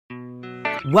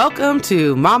Welcome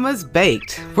to Mama's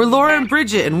Baked. We're Laura and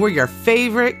Bridget, and we're your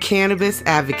favorite cannabis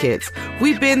advocates.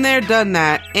 We've been there, done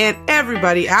that, and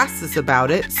everybody asks us about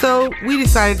it, so we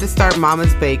decided to start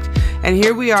Mama's Baked. And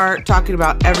here we are talking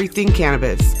about everything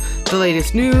cannabis, the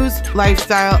latest news,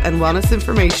 lifestyle, and wellness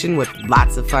information with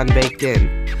lots of fun baked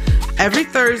in. Every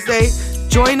Thursday,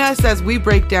 join us as we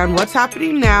break down what's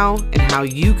happening now and how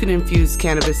you can infuse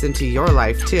cannabis into your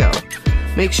life too.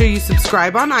 Make sure you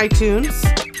subscribe on iTunes,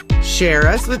 share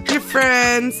us with your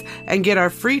friends, and get our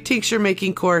free tincture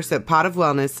making course at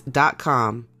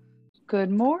potofwellness.com. Good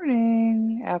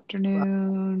morning,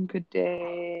 afternoon, good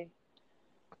day.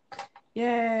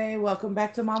 Yay, welcome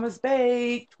back to Mama's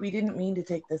Baked. We didn't mean to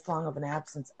take this long of an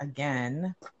absence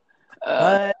again,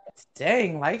 but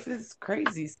dang, life is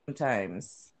crazy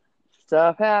sometimes.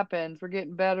 Stuff happens. We're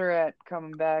getting better at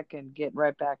coming back and getting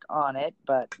right back on it.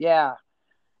 But yeah,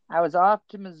 I was off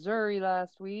to Missouri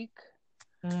last week.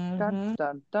 Dun,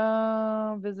 dun,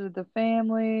 dun. Visited the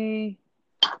family.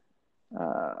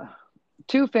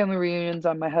 2 family reunions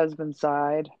on my husband's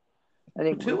side. I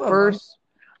think Two the of first,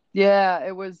 yeah,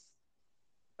 it was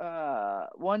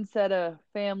one set of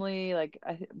family. Like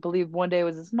I believe one day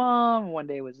was his mom, one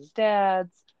day was his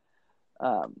dad's.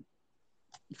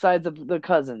 Sides of the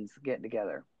cousins getting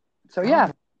together. So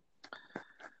yeah,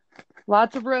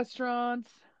 lots of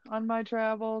restaurants on my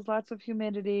travels, lots of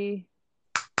humidity.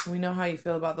 We know how you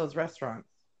feel about those restaurants.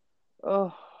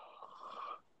 Oh,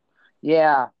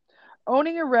 yeah.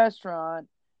 Owning a restaurant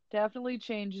definitely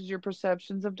changes your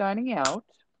perceptions of dining out.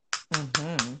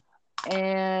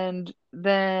 And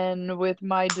then with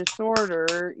my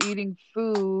disorder, eating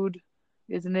food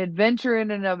is an adventure in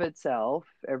and of itself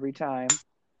every time.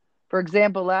 For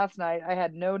example, last night I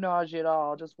had no nausea at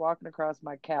all, just walking across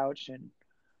my couch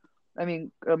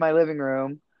my living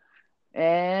room,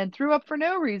 and threw up for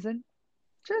no reason.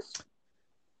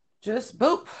 Just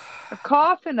boop. A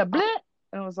cough and a blit.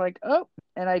 And I was like, oh.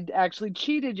 And I actually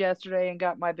cheated yesterday and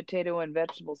got my potato and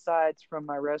vegetable sides from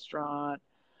my restaurant,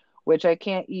 which I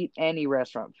can't eat any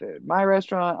restaurant food. My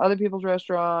restaurant, other people's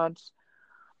restaurants.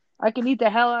 I can eat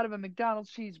the hell out of a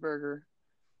McDonald's cheeseburger.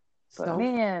 But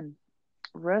man,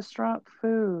 restaurant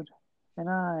food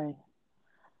so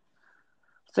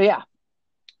yeah,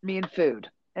 me and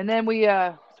food. And then we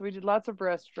did lots of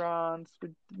restaurants.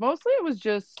 Mostly it was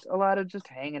just a lot of just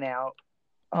hanging out.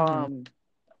 And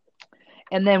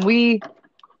then we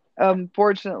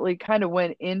fortunately kind of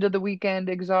went into the weekend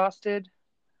exhausted.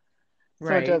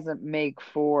 Right. So it doesn't make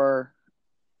for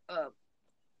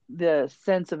the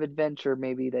sense of adventure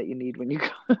maybe that you need when you go.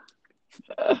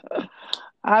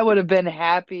 I would have been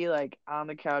happy, like on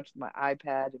the couch with my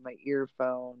iPad and my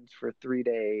earphones for 3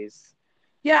 days.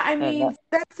 Yeah, I mean,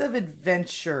 sense of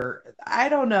adventure. I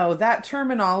don't know. That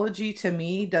terminology to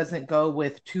me doesn't go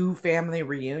with 2 family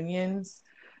reunions.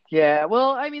 Yeah,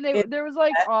 well, I mean, there was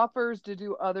like offers to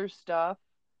do other stuff.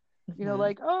 You know,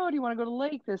 like, oh, do you want to go to the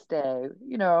lake this day?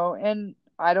 You know, and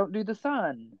I don't do the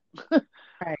sun.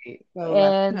 Right.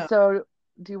 So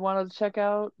do you want to check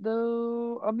out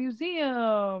a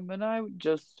museum? And I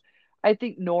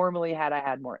think normally had I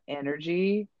had more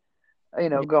energy,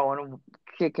 going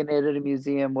kicking it at a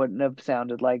museum wouldn't have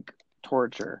sounded like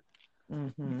torture.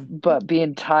 But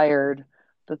being tired,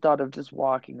 the thought of just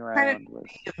walking around was.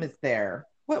 Museum is there.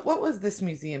 What was this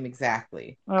museum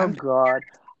exactly? Oh God.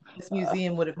 This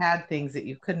museum would have had things that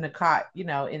you couldn't have caught, in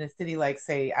a city like,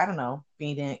 say, I don't know,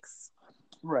 Phoenix.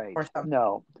 Right. Or something.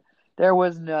 No, there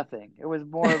was nothing. It was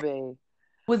more of a.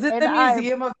 Was it the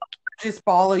museum of the largest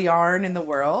ball of yarn in the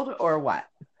world, or what?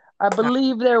 I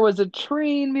believe there was a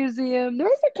train museum. There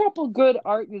was a couple good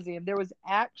art museums. There was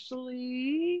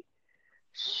actually,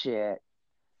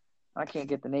 I can't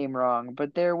get the name wrong,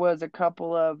 but there was a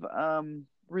couple of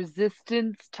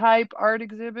resistance type art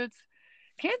exhibits.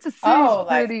 Kansas City is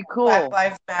pretty cool. Black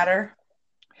Lives Matter.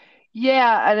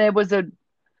 Yeah, and it was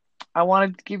I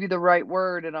wanted to give you the right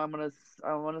word, and I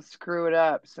want to screw it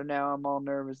up. So now I'm all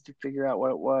nervous to figure out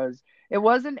what it was. It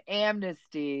wasn't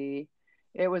Amnesty.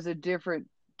 It was a different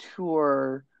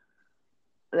tour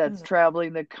that's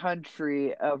traveling the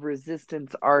country of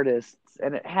resistance artists,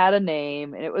 and it had a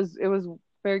name, and it was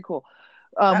very cool.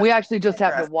 We actually just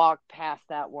have to walk past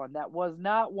that one. That was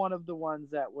not one of the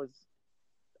ones that was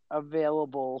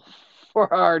available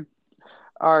for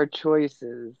our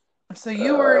choices. So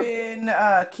you were in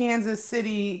Kansas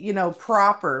City,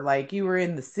 proper, like you were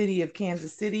in the city of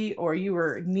Kansas City, or you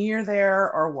were near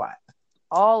there, or what?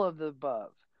 All of the above.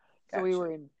 Gotcha.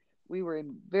 So we were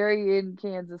in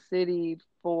Kansas City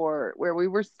for where we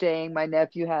were staying. My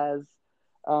nephew has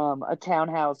a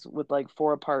townhouse with like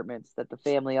 4 apartments that the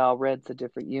family all rents a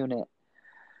different unit.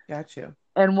 Gotcha.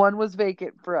 and one was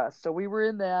vacant for us. So we were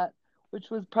in that, which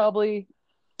was probably,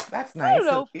 That's I don't nice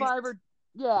at know, least.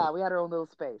 yeah, we had our own little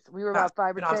space. We were Not about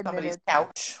five or sleeping on 10 somebody's minutes.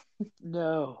 couch.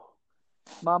 No,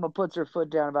 Mama puts her foot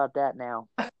down about that now.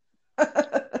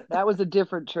 That was a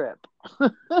different trip.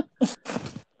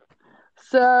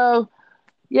 So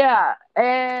yeah,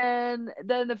 and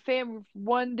then the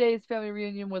one day's family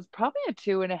reunion was probably a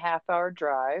 2.5 hour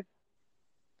drive,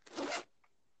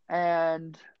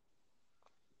 and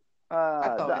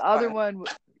That's the always other fun. one,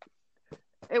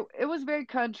 it was very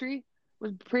country, it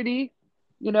was pretty,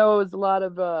 you know, it was a lot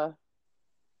of the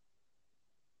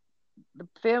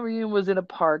family reunion was in a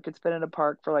park. It's been in a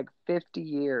park for like 50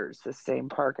 years, the same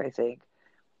park, I think,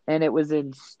 and it was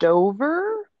in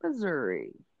Stover,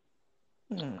 Missouri.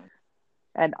 Hmm.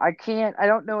 And I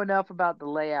don't know enough about the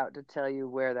layout to tell you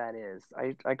where that is.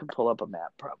 I could pull up a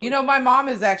map You probably. know, my mom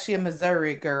is actually a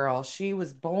Missouri girl. She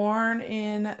was born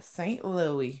in St.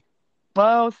 Louis.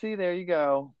 Oh, see, there you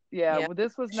go. Yeah, Yeah. well,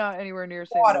 this was She's not anywhere near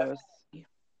St. water. Louis.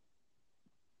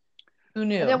 Who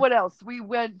And then knew? what else? We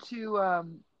went to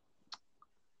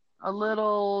a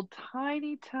little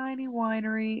tiny, tiny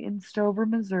winery in Stover,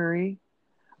 Missouri.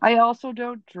 I also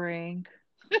don't drink.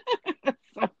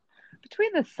 So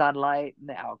between the sunlight and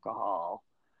the alcohol,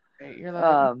 Right, you're like,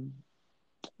 um,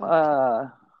 uh,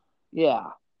 yeah.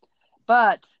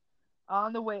 But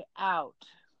on the way out,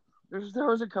 there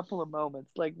was a couple of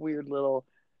moments, like weird little.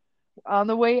 On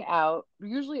the way out,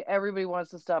 usually everybody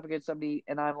wants to stop and get something to eat,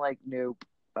 and I'm like, nope,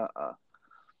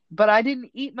 But I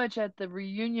didn't eat much at the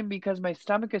reunion because my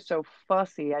stomach is so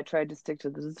fussy. I tried to stick to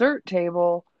the dessert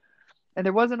table, and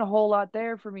there wasn't a whole lot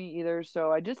there for me either.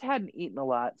 So I just hadn't eaten a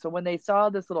lot. So when they saw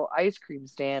this little ice cream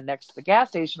stand next to the gas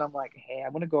station, I'm like, hey,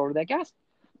 I'm gonna go over to the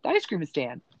ice cream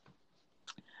stand.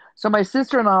 So my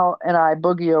sister-in-law and I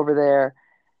boogie over there,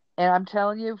 and I'm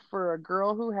telling you, for a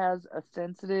girl who has a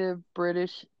sensitive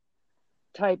British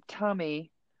type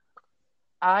tummy,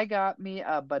 I got me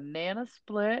a banana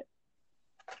split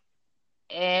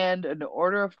and an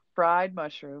order of fried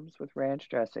mushrooms with ranch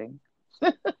dressing.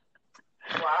 wow.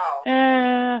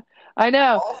 I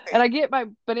know. And Ballsy. I get my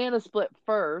banana split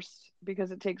first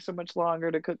because it takes so much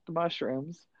longer to cook the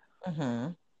mushrooms.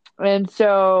 Mm-hmm. And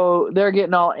so they're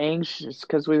getting all anxious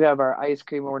because we have our ice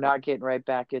cream and we're not getting right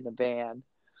back in the van.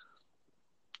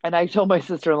 And I told my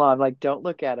sister-in-law, I'm like, don't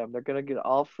look at them. They're going to get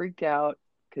all freaked out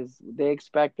because they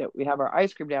expect that we have our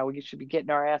ice cream now. We should be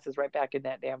getting our asses right back in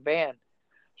that damn van.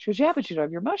 She goes, yeah, but you don't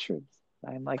have your mushrooms.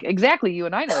 I'm like, exactly. You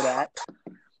and I know that.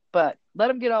 But let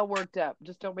them get all worked up.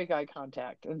 Just don't make eye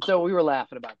contact. And so we were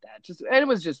laughing about that. And it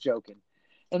was just joking.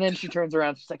 And then she turns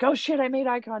around. She's like, oh, shit, I made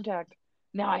eye contact.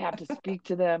 Now I have to speak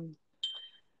to them.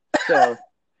 So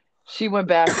she went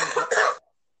back and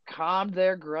calmed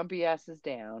their grumpy asses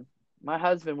down. My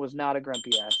husband was not a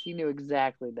grumpy ass. He knew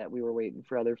exactly that we were waiting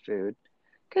for other food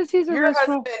because he's a Your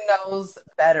restaurant. husband knows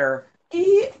better.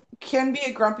 He can be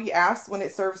a grumpy ass when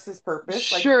it serves his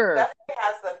purpose. Like, he Sure. definitely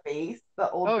has the face, the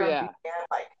old Oh, grumpy yeah. man,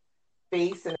 like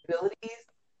face and abilities.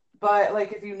 But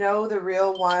like, if you know the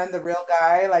real one, the real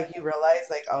guy, like you realize,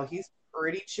 like, oh, he's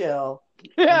pretty chill,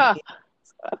 and Yeah.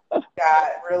 he's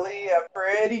got really a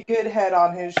pretty good head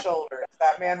on his shoulders.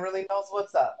 That man really knows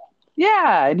what's up.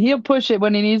 Yeah. And he'll push it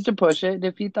when he needs to push it.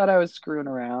 If he thought I was screwing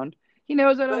around, he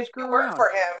knows I But don't if screw you work around. for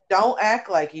him, don't act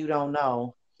like you don't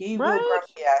know. He will Right?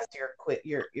 grumpy ass your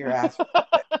ass real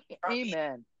quick. Grumpy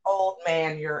Amen. old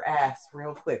man your ass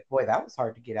real quick. Boy, that was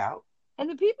hard to get out. And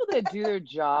the people that do their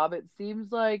job, it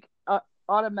seems like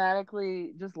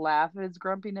automatically just laugh at his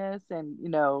grumpiness and,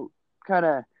 kind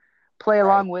of play Right.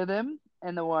 along with him.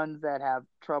 And the ones that have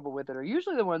trouble with it are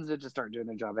usually the ones that just aren't doing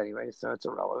their job anyway. So it's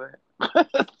irrelevant.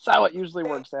 That's how it usually They,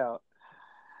 works out.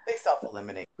 they self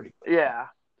eliminate pretty quickly. Yeah.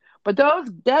 But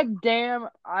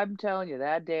I'm telling you,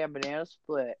 that damn banana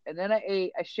split. And then I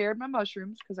shared my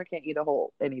mushrooms because I can't eat a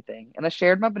whole anything. And I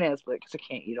shared my banana split because I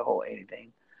can't eat a whole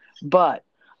anything. But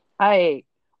I ate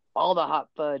all the hot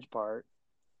fudge part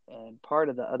and part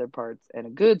of the other parts and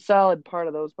a good solid part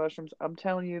of those mushrooms. I'm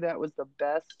telling you, that was the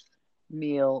best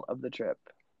meal of the trip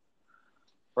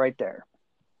right there.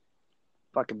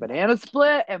 Fucking banana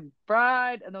split and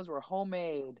fried, and those were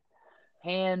homemade,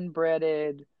 hand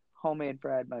breaded, homemade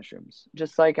fried mushrooms,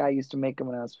 just like I used to make them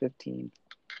when I was 15.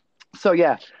 So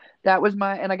yeah,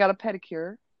 and I got a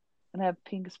pedicure and I have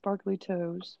pink sparkly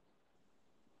toes.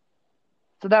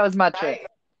 So that was my trip.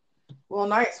 Nice. Well,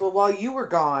 nice. Well, while you were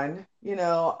gone,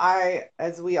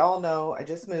 as we all know, I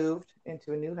just moved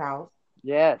into a new house.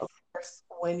 Yes. Of course,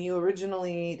 when you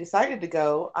originally decided to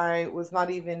go, I was not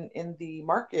even in the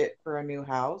market for a new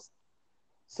house.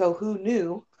 So who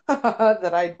knew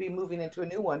that I'd be moving into a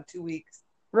new one 2 weeks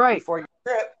Right. before your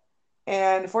trip?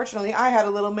 And fortunately, I had a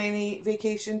little mini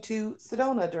vacation to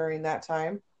Sedona during that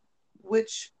time,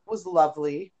 which was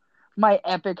lovely. My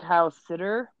epic house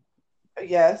sitter.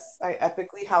 Yes, I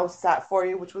epically house sat for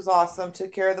you, which was awesome.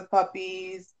 Took care of the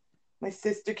puppies. My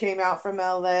sister came out from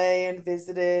LA and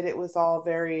visited. It was all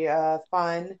very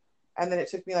fun. And then it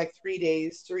took me like 3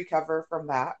 days to recover from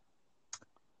that.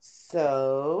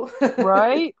 So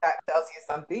Right? that tells you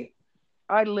something.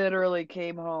 I literally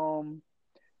came home.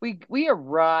 We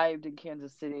arrived in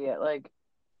Kansas City at like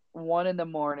 1 in the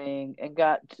morning and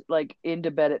got like into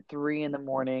bed at 3 in the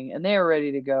morning, and they were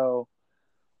ready to go,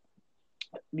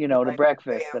 to Like,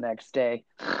 breakfast the bam, next day.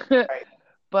 right.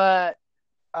 But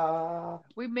Uh,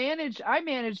 I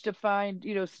managed to find,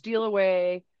 steal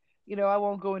away. I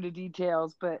won't go into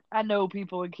details, but I know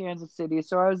people in Kansas City,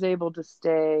 so I was able to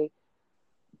stay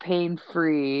pain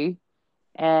free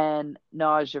and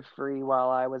nausea free while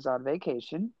I was on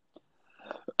vacation.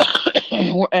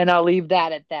 And I'll leave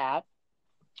that at that.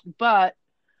 But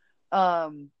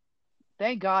um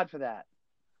thank God for that.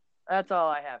 That's all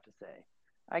I have to say.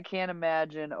 I can't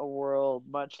imagine a world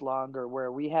much longer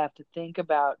where we have to think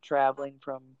about traveling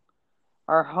from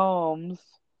our homes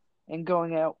and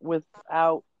going out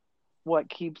without what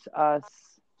keeps us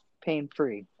pain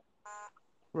free.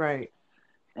 right.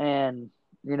 And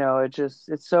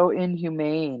it's so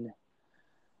inhumane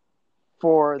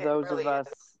for It those really of us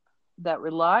is. that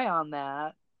rely on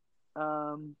that,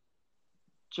 um,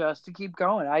 just to keep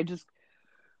going.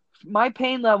 My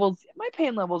pain levels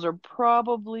are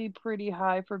probably pretty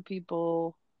high for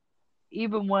people,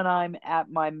 even when I'm at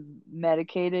my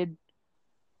medicated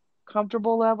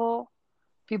comfortable level.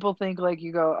 People think like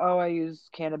you go, oh, I use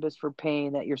cannabis for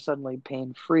pain, that you're suddenly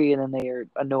pain free, and then they are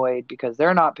annoyed because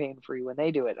they're not pain free when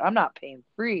they do it. I'm not pain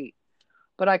free,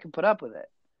 but I can put up with it.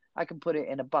 I can put it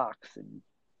in a box and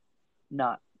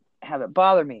not have it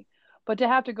bother me. But to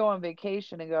have to go on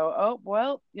vacation and go, oh,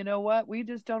 well, you know what? We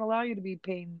just don't allow you to be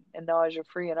pain and nausea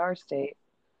free in our state.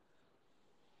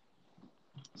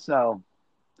 So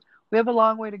we have a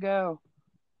long way to go.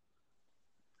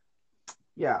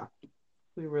 Yeah,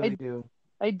 we really I do.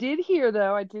 I did hear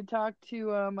though. I did talk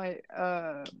to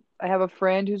I have a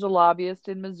friend who's a lobbyist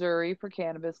in Missouri for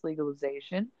cannabis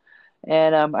legalization,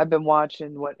 and I've been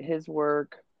watching what his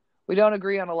work. We don't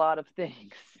agree on a lot of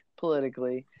things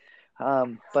politically,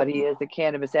 but he is a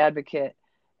cannabis advocate,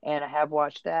 and I have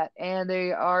watched that. And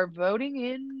they are voting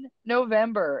in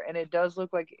November, and it does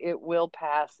look like it will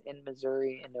pass in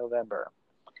Missouri in November.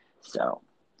 So,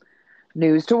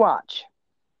 news to watch.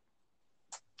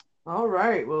 All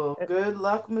right. Well, good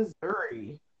luck,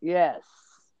 Missouri. Yes,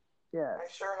 yes. I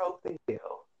sure hope they do.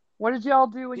 What did y'all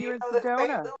do when Do you you were in know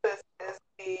that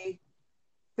Sedona?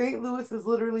 St. Louis is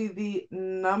literally the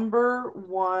number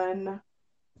one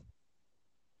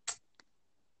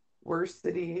worst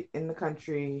city in the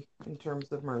country in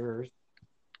terms of murders.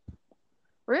 They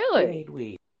Really? need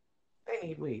weed. They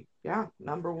need weed. Yeah,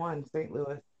 number one, St.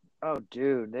 Louis. Oh,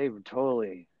 dude, they were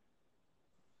totally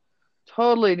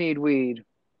need weed.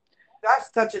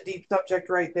 That's such a deep subject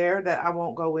right there that I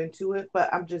won't go into it,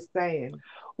 but I'm just saying, give them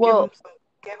Well, some,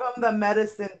 give them the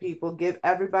medicine, people. Give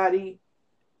everybody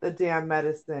the damn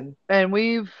medicine. and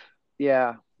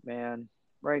yeah, man,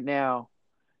 right now,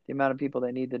 the amount of people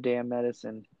that need the damn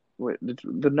medicine,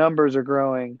 the numbers are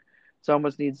growing. It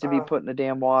almost needs to be Uh, put in the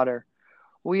damn water.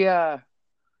 We,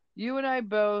 you and I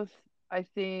both, I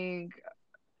think,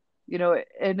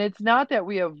 and it's not that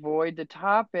we avoid the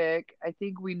topic. I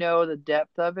think we know the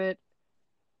depth of it,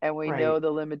 and we know right.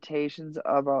 the limitations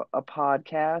of a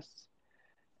podcast.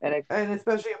 And And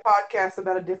especially a podcast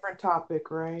about a different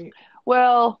topic, right?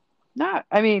 well, not,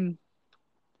 I mean,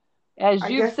 as I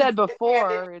you've guess said it's hand in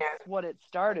before, it's hand. what it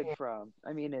started from.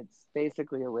 I mean, it's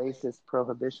basically a racist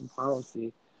prohibition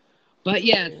policy. But It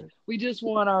yes, is. we just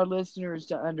want our listeners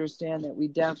to understand that we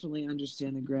definitely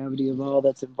understand the gravity of all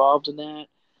that's involved in that.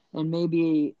 And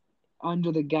maybe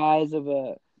under the guise of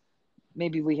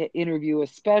maybe we interview a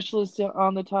specialist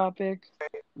on the topic.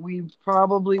 We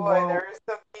probably Boy, won't. there is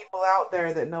some people out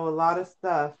there that know a lot of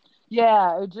stuff.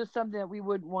 Yeah, it's just something that we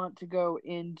wouldn't want to go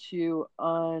into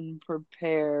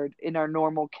unprepared in our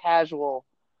normal casual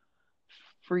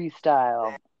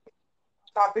freestyle.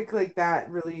 Topic like that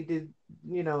really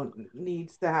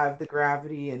needs to have the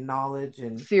gravity and knowledge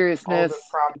and all Seriousness. the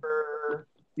proper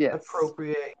Yes.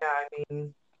 appropriate. Yeah, I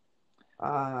mean,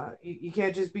 you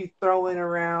can't just be throwing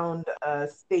around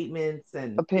statements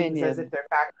and things as if Opinion. they're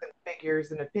facts and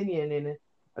figures and opinion in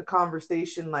a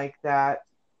conversation like that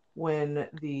when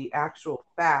the actual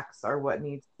facts are what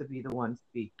needs to be the one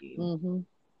speaking. Mm-hmm.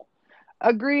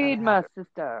 Gotta Agreed, have my it.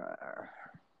 sister.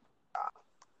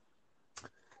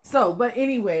 So, but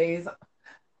anyways,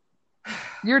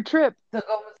 Your trip. to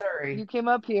go You Missouri. came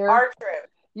up here. Our trip.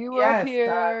 You were up Yes,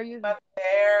 here. came up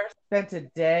there, spent a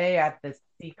day at this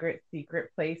secret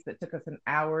place that took us an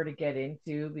hour to get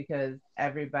into because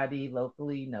everybody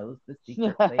locally knows the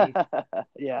secret place.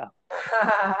 Yeah.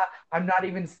 I'm not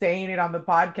even saying it on the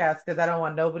podcast because I don't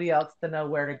want nobody else to know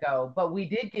where to go. But we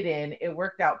did get in. It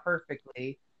worked out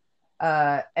perfectly.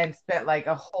 And spent like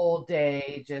a whole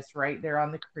day just right there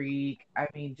on the creek. I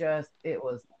mean, just it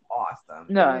was awesome.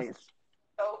 It was Nice.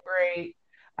 so great.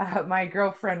 My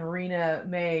girlfriend Rena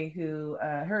May, who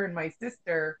her and my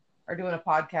sister are doing a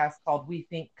podcast called We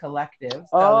Think Collective. So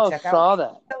Oh, check out We saw Think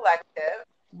that. Collective.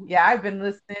 Yeah, I've been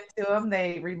listening to them.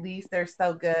 They release. They're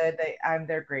so good.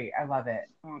 They're great. I love it.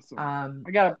 Awesome. I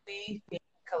So gotta We Think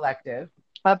Collective.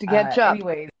 have to catch up.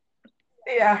 Anyways,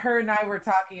 yeah, her and I were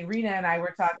talking, Rena and I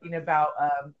were talking about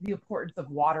the importance of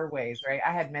waterways, right?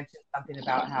 I had mentioned something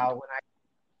about how when I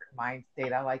in mind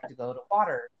state, I like to go to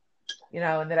water,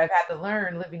 and that I've had to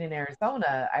learn living in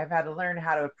Arizona. I've had to learn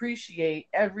how to appreciate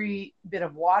every bit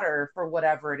of water for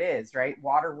whatever it is, right?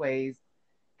 Waterways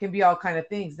can be all kind of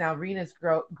things. Now, Rena's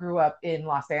grew up in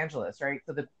Los Angeles, right?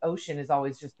 So the ocean has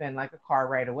always just been like a car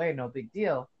right away, no big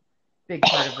deal, big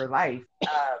part of her life.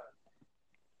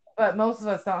 But most of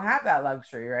us don't have that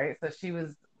luxury, right? So she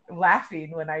was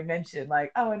laughing when I mentioned,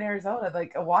 like, oh, in Arizona,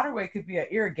 like a waterway could be an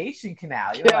irrigation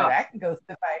canal. Yeah. Like I can go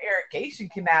sit by an irrigation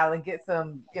canal and get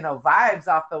some, vibes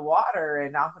off the water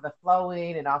and off of the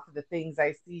flowing and off of the things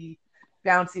I see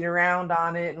bouncing around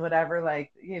on it and whatever.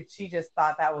 Like, she just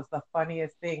thought that was the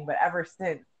funniest thing. But ever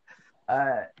since,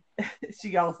 uh,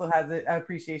 she also has an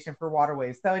appreciation for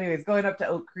waterways. So, anyways, going up to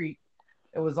Oak Creek,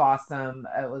 it was awesome.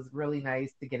 It was really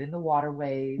nice to get in the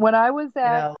waterways. When I was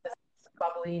at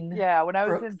Bubbling. Yeah, when I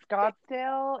was in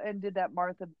Scottsdale and did that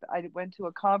I went to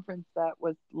a conference that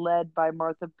was led by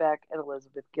Martha Beck and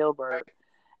Elizabeth Gilbert,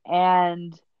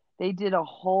 and they did a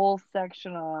whole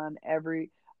section on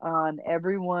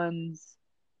everyone's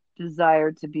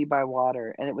desire to be by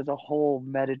water, and it was a whole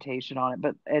meditation on it,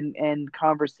 but and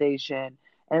conversation,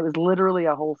 and it was literally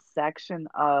a whole section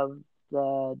of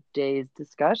the day's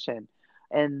discussion,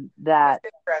 and that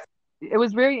it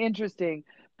was very interesting.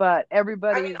 But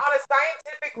everybody, I mean, on a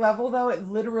scientific level, though, it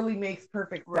literally makes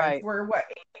perfect sense. Right. We're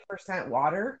 80%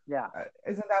 water? Yeah.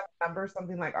 Isn't that the number?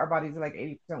 Something like our bodies are like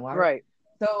 80% water. Right.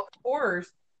 So, of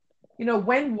course,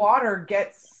 when water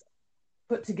gets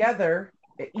put together,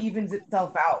 it evens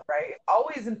itself out, right? It's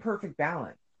always in perfect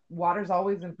balance. Water's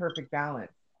always in perfect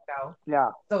balance,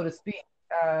 Yeah. so to speak.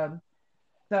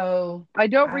 So I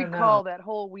don't recall that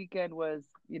whole weekend was,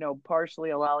 partially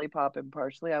a lollipop and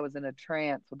partially I was in a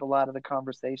trance with a lot of the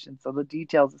conversation. So the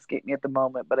details escape me at the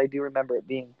moment, but I do remember it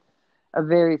being a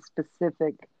very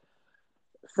specific,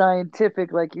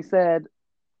 scientific, like you said,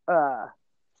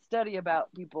 study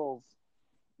about people's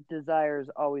desires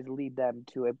always lead them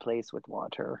to a place with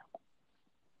water.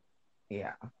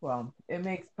 Yeah, well, it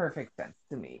makes perfect sense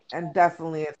to me. And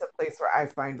definitely it's a place where I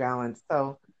find balance.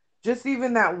 So just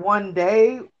even that one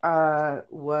day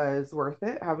was worth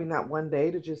it. Having that one day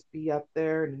to just be up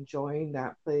there and enjoying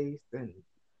that place.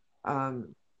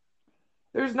 And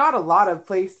there's not a lot of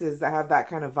places that have that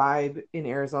kind of vibe in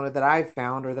Arizona that I've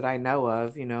found or that I know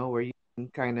of, where you can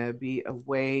kind of be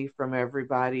away from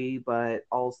everybody, but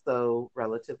also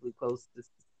relatively close to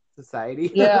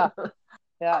society. Yeah.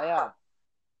 Yeah.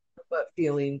 But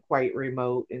feeling quite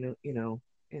remote in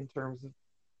terms of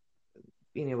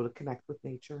being able to connect with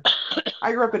nature.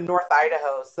 I grew up in North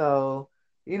Idaho, so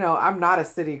I'm not a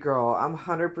city girl. I'm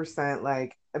 100%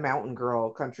 like a mountain girl,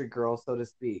 country girl, so to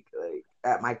speak, like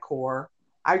at my core.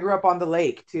 I grew up on the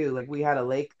lake too. Like we had a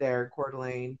lake there, Coeur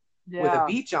d'Alene, with a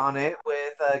beach on it,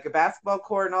 with like a basketball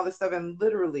court and all this stuff. And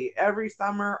literally every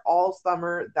summer, all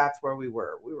summer, that's where we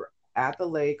were. We were at the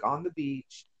lake on the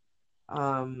beach.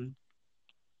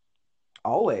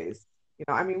 Always.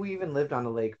 I mean, we even lived on the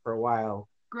lake for a while.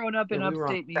 Growing up in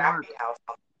upstate New York.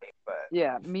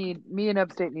 Yeah, me in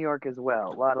upstate New York as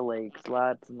well. A lot of lakes,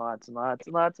 lots and lots and lots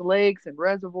and lots of lakes and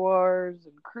reservoirs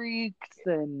and creeks,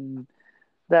 and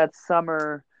that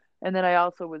summer. And then I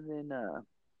also was in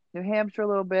New Hampshire a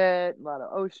little bit, a lot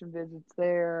of ocean visits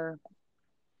there.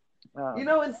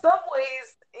 In some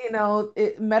ways,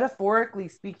 metaphorically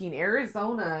speaking,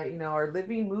 Arizona, are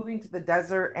moving to the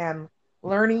desert and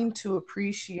learning to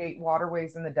appreciate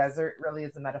waterways in the desert really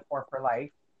is a metaphor for life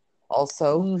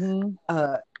also.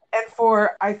 And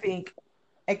for, I think,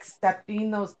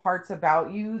 accepting those parts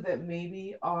about you that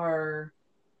maybe that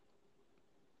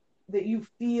you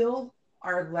feel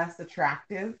are less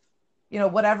attractive,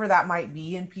 whatever that might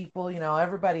be in people.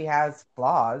 Everybody has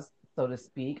flaws, so to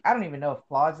speak. I don't even know if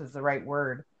flaws is the right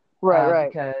word, Right, right.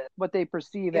 Because What they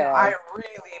perceive I as.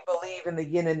 really believe in the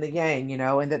yin and the yang,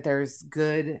 and that there's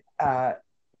good,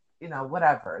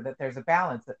 whatever, that there's a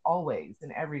balance that always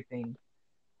in everything.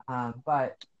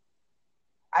 But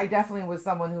I definitely was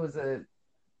someone who was a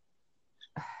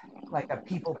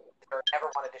people pleaser, never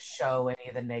wanted to show any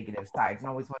of the negative sides, and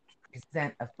always wanted to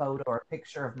present a photo or a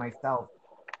picture of myself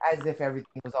as if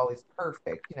everything was always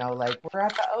perfect. Like we're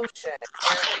at the ocean,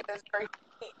 we're in this great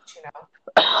beach.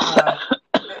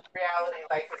 In reality,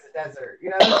 life is a desert. You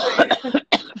know what I'm saying?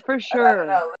 For And I don't sure.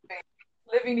 know.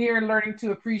 Living here and learning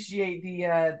to appreciate the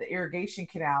irrigation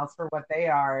canals for what they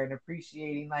are, and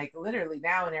appreciating, like, literally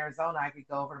now in Arizona, I could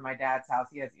go over to my dad's house.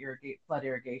 He has flood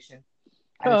irrigation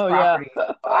at his Oh yeah. property.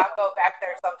 So I'll go back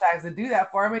there sometimes and do that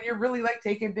for him. And you're really like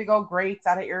taking big old grates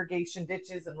out of irrigation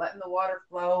ditches and letting the water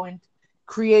flow and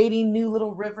creating new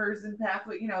little rivers and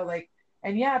pathways, like,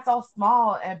 and yeah, it's all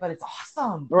small, but it's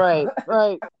awesome. Right,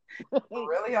 right.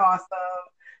 Really awesome.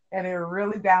 And it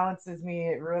really balances me.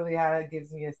 It really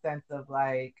gives me a sense of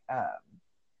like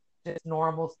just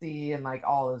normalcy and like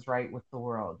all is right with the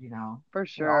world. For It always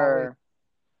sure.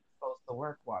 supposed to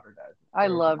work. Water does. It's I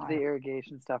very loved the reliable.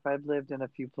 irrigation stuff. I've lived in a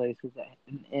few places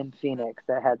in Phoenix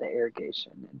that had the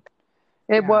irrigation.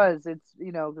 And Yeah.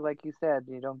 it's, like you said,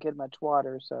 you don't get much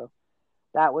water, so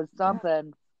that was Yeah.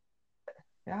 something.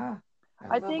 Yeah.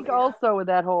 I think Absolutely. also with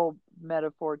that whole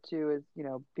metaphor too is,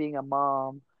 being a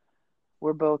mom.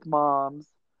 We're both moms.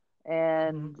 Mm-hmm.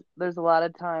 And there's a lot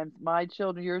of times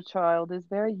your child is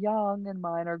very young and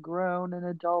mine are grown and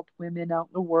adult women out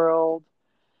in the world.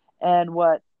 And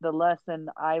what the lesson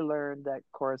I learned that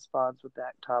corresponds with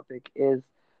that topic is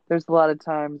there's a lot of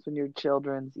times when your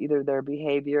children's either their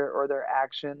behavior or their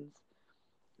actions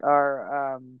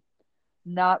are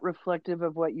not reflective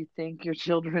of what you think your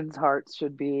children's hearts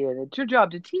should be. And it's your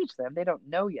job to teach them. They don't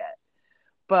know yet.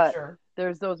 But Sure.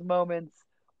 there's those moments,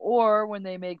 or when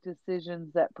they make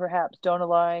decisions that perhaps don't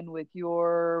align with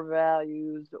your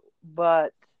values,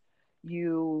 but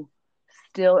you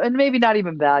still, and maybe not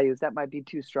even values, that might be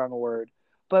too strong a word,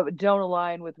 but don't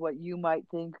align with what you might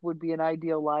think would be an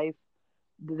ideal life,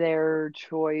 their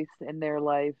choice in their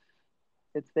life,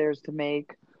 it's theirs to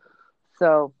make.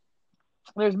 So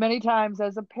there's many times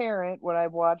as a parent when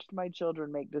I've watched my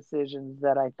children make decisions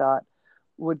that I thought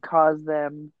would cause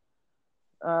them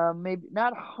maybe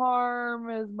not harm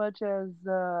as much as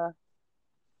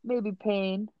maybe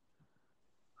pain.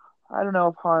 I don't know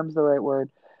if harm's the right word,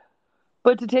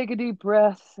 but to take a deep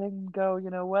breath and go, you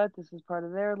know what, this is part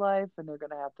of their life and they're going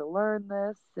to have to learn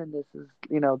this and this is,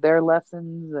 their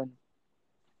lessons and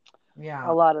a Yeah.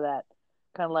 lot of that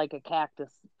kind of like a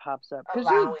cactus pops up because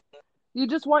you Allowing. you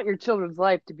just want your children's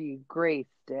life to be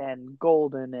graced and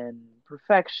golden and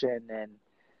perfection and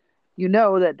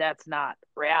that that's not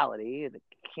reality. It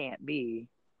can't be.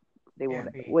 They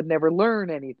Can't be. would never learn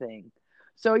anything.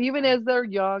 So even Right. as they're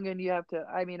young and you have to,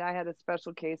 I mean, I had a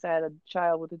special case. I had a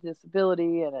child with a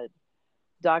disability and a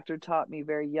doctor taught me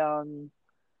very young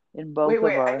in both Wait, of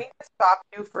wait. I our, need to stop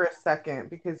you for a second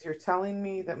because you're telling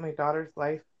me that my daughter's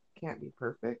life can't be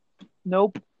perfect.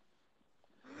 nope,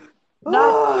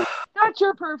 not, Oh, not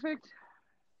your perfect,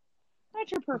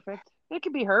 not your perfect. It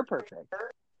could be her perfect.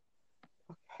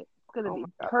 It's going to oh be my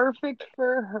God. perfect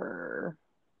for her.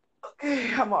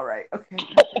 Okay, I'm all right. Okay.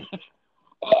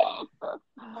 Okay.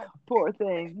 Poor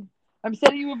thing. I'm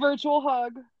sending you a virtual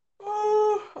hug.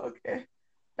 Oh, okay.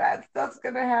 Bad stuff's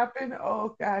gonna happen.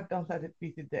 Oh God, don't let it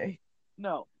be today.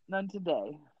 No, none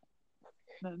today.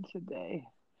 None today.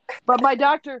 But my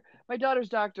daughter's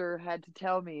doctor had to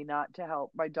tell me not to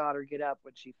help my daughter get up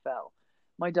when she fell.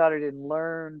 My daughter didn't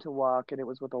learn to walk, and it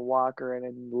was with a walker and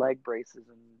in leg braces,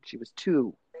 and she was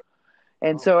 2.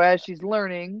 And Oh so my as she's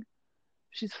learning,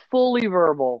 she's fully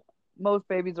verbal. Most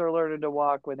babies are learning to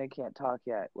walk when they can't talk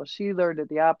yet. Well, she learned it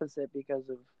the opposite because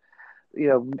of, you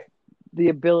know, the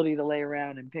ability to lay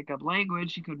around and pick up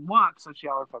language. She couldn't walk, so she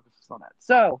always focuses on that.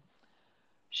 So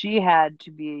she had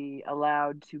to be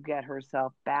allowed to get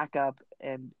herself back up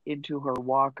and into her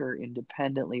walker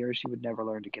independently, or she would never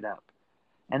learn to get up.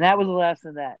 And that was a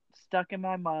lesson that stuck in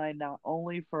my mind, not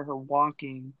only for her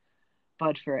walking,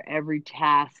 but for every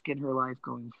task in her life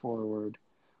going forward.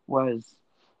 Was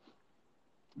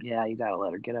yeah, you gotta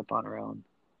let her get up on her own.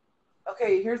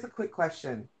 Okay, here's a quick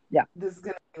question. Yeah. This is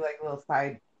gonna be like a little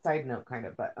side note kind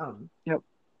of, but Yep.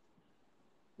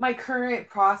 my current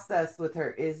process with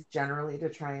her is generally to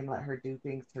try and let her do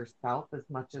things herself as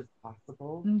much as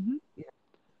possible. Mm-hmm. You know,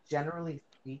 generally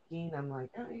speaking, I'm like,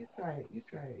 oh, you try it, you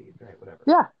try it, you try it, whatever.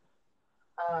 Yeah.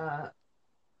 Uh,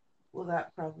 will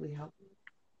that probably help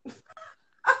me?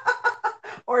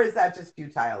 Or is that just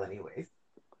futile anyways?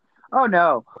 Oh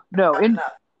no, no. Not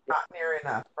enough. not near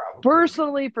enough, probably.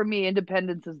 Personally, for me,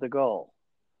 independence is the goal.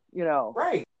 You know,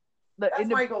 Right. the That's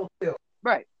my goal too.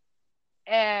 right,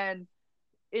 and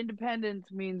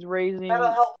independence means That'll raising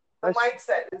help. The a.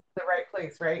 mindset is the right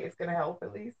place, right? It's gonna help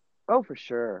at least. Oh, for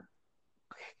sure.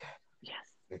 Okay, Yes.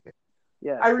 good.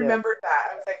 Yes. I Yes. remembered that.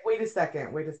 I was like, wait a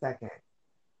second.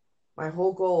 My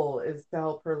whole goal is to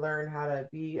help her learn how to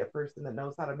be a person that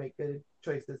knows how to make good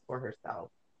choices for herself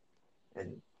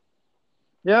and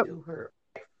Yep. do her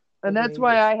the And that's way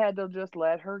why that she. I had to just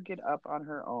let her get up on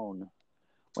her own.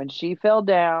 When she fell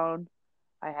down,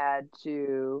 I had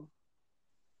to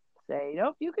say,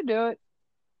 "Nope, you can do it."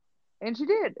 And she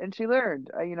did, and she learned.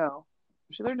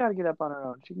 She learned how to get up on her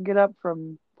own. She can get up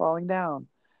from falling down.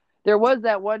 There was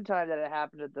that one time that it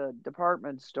happened at the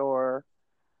department store,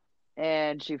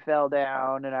 and she fell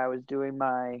down, and I was doing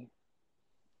my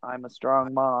 "I'm a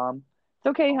strong mom." It's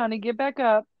okay, honey, get back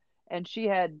up. And she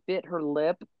had bit her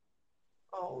lip,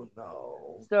 Oh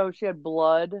no. so she had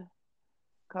blood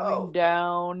coming Oh no.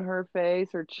 down her face,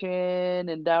 her chin,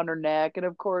 and down her neck. And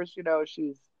of course,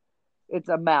 it's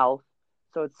a mouth,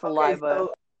 so it's Okay, saliva.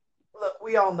 so look,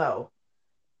 we all know.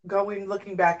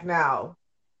 Looking back now,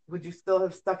 would you still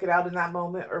have stuck it out in that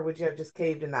moment, or would you have just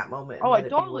caved in that moment Oh, and I let it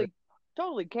be what it?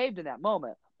 totally caved in that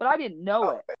moment, but I didn't know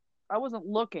Oh, it. I wasn't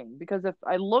looking because if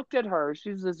I looked at her,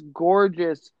 she's this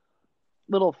gorgeous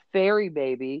little fairy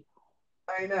baby,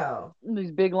 I know.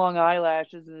 these big long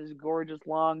eyelashes and this gorgeous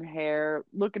long hair,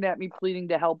 looking at me, pleading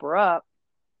to help her up.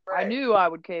 I Right. knew I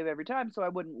would cave every time, so I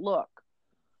wouldn't look.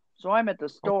 So I'm at the Oh,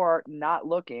 store not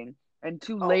looking, and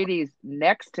two oh, ladies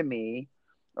next to me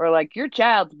are like, "Your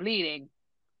child's bleeding."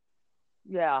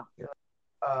 Yeah,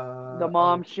 the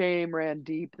mom oh, shame ran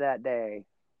deep that day.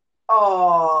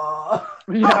 oh.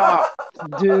 Yeah,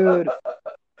 dude,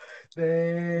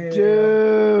 Damn.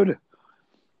 dude.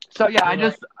 So yeah, You're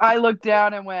like, I looked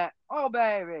down and went, "Oh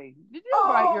baby, did you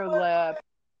bite oh, your but lip?"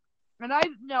 And I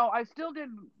no, I still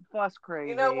didn't fuss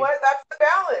you know crazy. what? That's the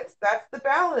balance. That's the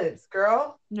balance,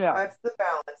 girl. Yeah. That's the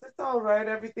balance. It's all right.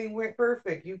 Everything went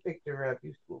perfect. You picked her up.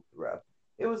 You swooped her up.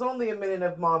 It was only a minute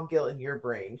of mom guilt in your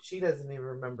brain. She doesn't even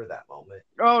remember that moment.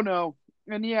 Oh no.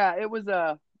 And yeah, it was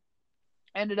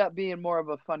ended up being more of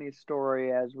a funny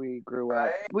story as we grew up.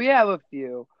 Right? We have a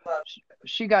few. Love.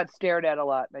 She got stared at a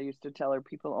lot, and I used to tell her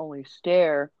people only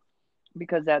stare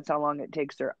because that's how long it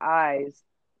takes their eyes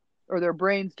or their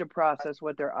brains to process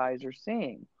what their eyes are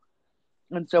seeing.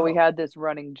 And so we Oh, had this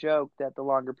running joke that the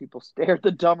longer people stared,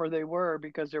 the dumber they were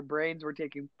because their brains were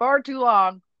taking far too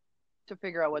long to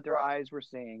figure out what their right. eyes were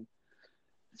seeing.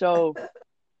 So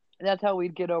that's how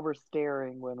we'd get over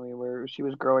staring when she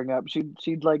was growing up.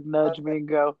 She'd like nudge me and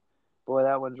go, "Boy,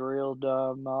 that one's real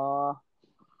dumb, ma."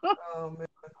 Oh man.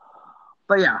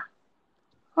 But yeah.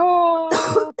 Oh,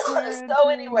 So,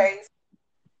 parenting. anyways,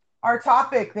 our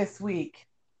topic this week.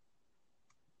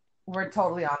 We're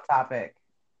totally on topic.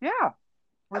 Yeah.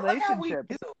 I like how we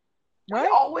Relationships, do. We right?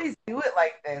 always do it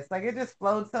like this. Like it just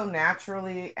flows so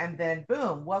naturally, and then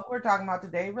boom, what we're talking about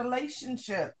today: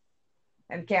 relationships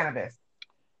and cannabis.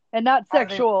 And not How do they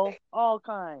sexual, relate? all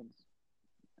kinds.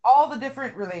 All the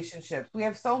different relationships. We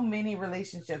have so many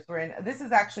relationships. We're in. This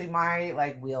is actually my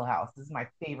like wheelhouse. This is my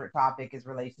favorite topic is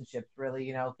relationships.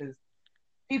 Really, because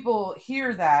people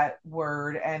hear that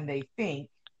word and they think,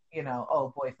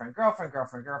 oh, boyfriend, girlfriend,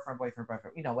 girlfriend, girlfriend, boyfriend,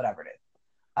 boyfriend, whatever it is.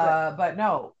 Right. But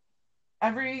no,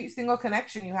 every single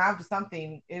connection you have to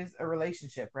something is a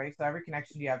relationship, right? So every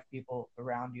connection you have to people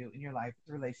around you in your life is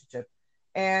a relationship.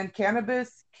 And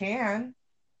cannabis can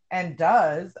and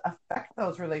does affect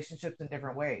those relationships in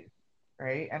different ways,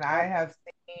 right? And I Yep. have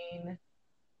seen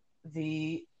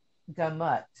the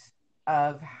gamut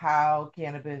of how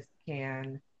cannabis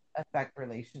can affect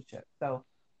relationships. So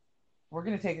we're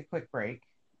going to take a quick break,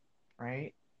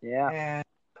 right? Yeah. And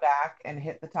back and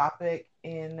hit the topic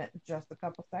in just a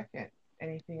couple seconds.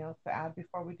 Anything else to add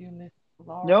before we do, Miss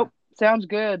Laura? Nope. Sounds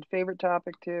good. Favorite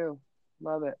topic too.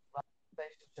 Love it.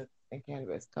 Relationships and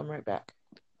cannabis. Come right back.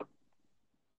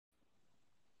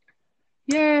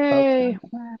 Yay.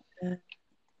 Welcome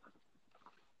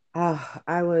back.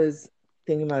 I was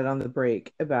thinking about it on the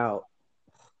break about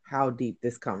how deep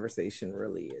this conversation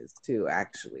really is, too,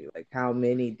 actually. Like how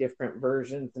many different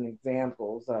versions and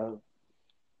examples of,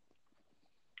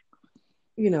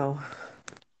 you know,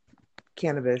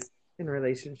 cannabis in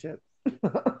relationships.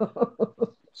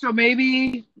 So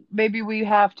maybe we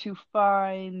have to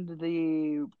find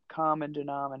the common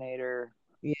denominator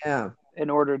Yeah. in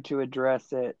order to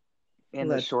address it in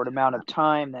the Let's, short amount of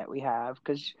time that we have.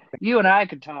 Because you and I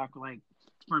could talk like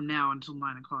from now until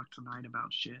 9 o'clock tonight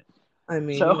about shit. I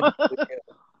mean, So you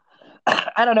know,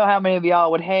 I don't know how many of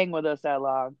y'all would hang with us that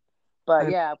long. But I,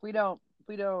 yeah, if we don't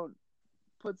we don't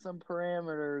put some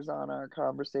parameters on our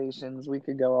conversations, we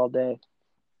could go all day.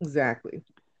 Exactly.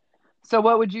 So,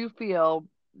 what would you feel?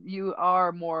 You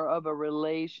are more of a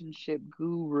relationship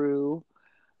guru.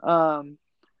 Um,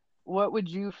 what would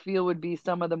you feel would be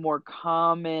some of the more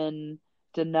common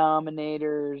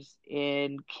denominators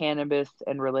in cannabis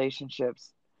and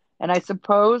relationships? And I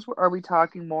suppose, are we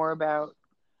talking more about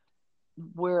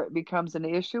where it becomes an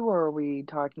issue, or are we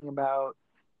talking about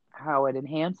how it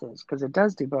enhances? Because it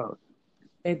does do both.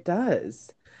 It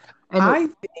does. And it, I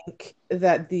think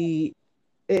that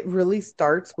it really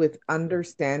starts with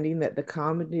understanding that the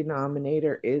common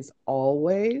denominator is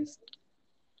always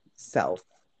self,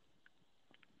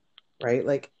 right?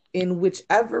 Like in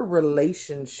whichever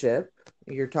relationship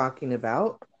you're talking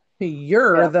about,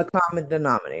 you're yeah, the common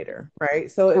denominator, right?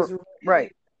 So it's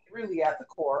right. really at the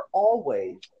core,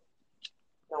 always,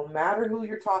 no matter who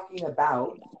you're talking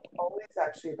about, always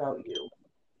actually about you.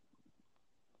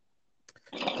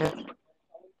 And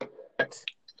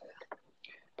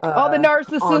All the on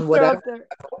narcissists are whatever, out there.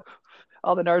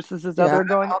 All the narcissists out yeah, there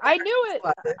going, all I knew it.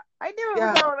 the, I knew it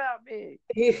yeah, was all about me.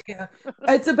 yeah,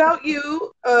 it's about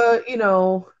you.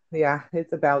 Yeah,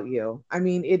 it's about you. I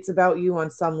mean, it's about you on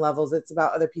some levels. It's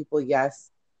about other people, yes,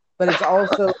 but it's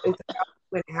about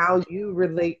how you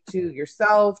relate to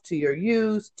yourself, to your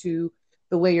use, to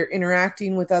the way you're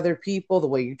interacting with other people, the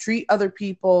way you treat other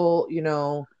people.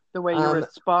 The way you Um,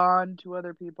 respond to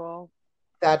other people.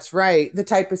 that's right. The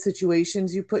type of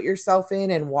situations you put yourself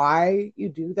in and why you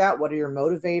do that. What are your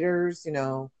motivators,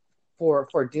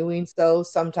 for doing so?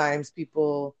 Sometimes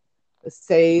people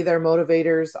say their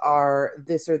motivators are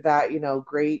this or that,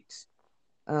 great,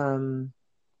 um,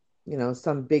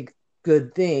 some big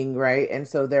good thing, right? And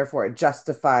so therefore it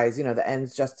justifies, the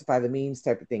ends justify the means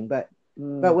type of thing. But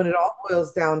when it all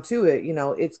boils down to it,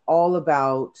 it's all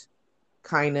about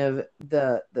kind of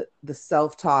the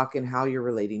self-talk and how you're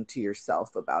relating to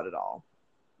yourself about it all.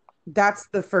 That's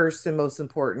the first and most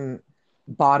important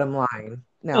bottom line.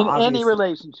 Now, In any obviously,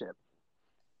 relationship.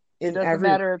 It in doesn't every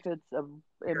matter if it's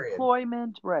period,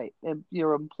 employment, right?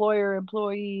 Your employer,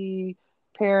 employee,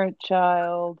 parent,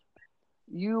 child.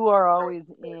 You are always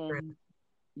in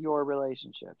your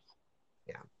relationships.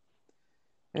 yeah.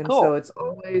 And so Cool. it's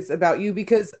always about you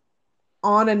because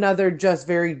on another just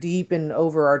very deep and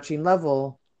overarching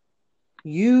level,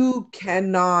 you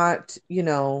cannot,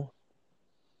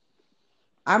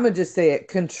 I'm gonna just say it,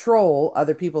 control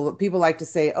other people. People like to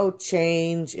say, oh,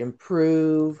 change,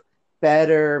 improve,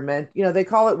 betterment. They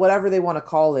call it whatever they want to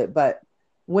call it. But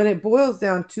when it boils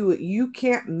down to it, you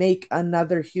can't make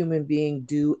another human being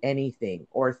do anything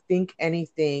or think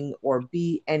anything or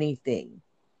be anything.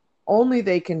 Only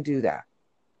they can do that,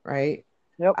 right?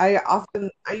 Yep. I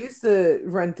used to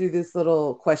run through this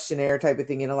little questionnaire type of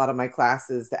thing in a lot of my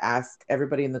classes to ask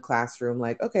everybody in the classroom,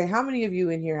 like, okay, how many of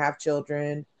you in here have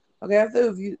children? Okay, of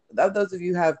those of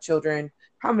you have children,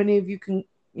 how many of you can,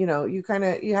 you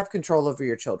have control over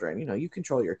your children? You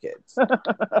control your kids.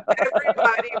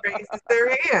 Everybody raises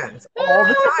their hands all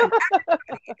the time.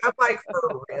 Everybody. I'm like,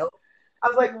 for real? I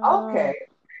was like, okay.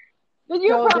 Then you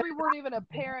So then probably weren't even a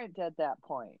parent at that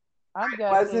point. I'm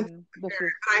I wasn't guessing this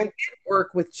was I did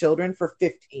work with children for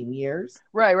 15 years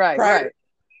prior. right.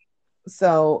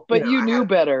 So, But you knew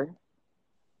better.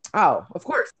 of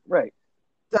course. Right.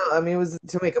 So, I mean, it was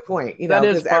to make a point, That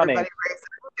is because funny. everybody raised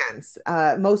their hands.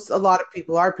 A lot of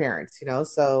people are parents,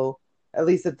 so at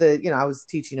least I was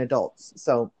teaching adults.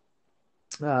 So,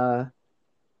 uh,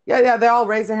 yeah, they all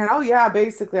raise their hand. Oh, yeah,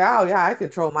 basically. Oh, yeah, I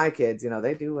control my kids.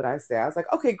 They do what I say. I was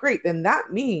like, okay, great. Then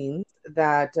that means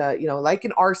that, like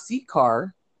an RC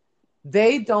car,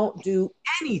 they don't do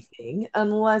anything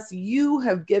unless you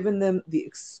have given them the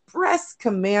express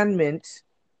commandment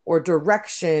or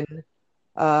direction,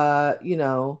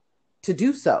 to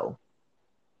do so,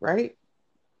 right?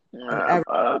 And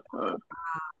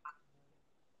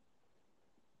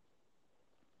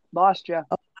Lost you.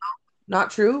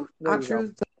 not true, There not you go.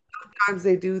 true. Sometimes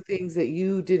they do things that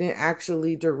you didn't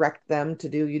actually direct them to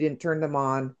do. You didn't turn them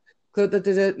on, run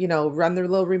their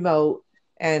little remote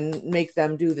and make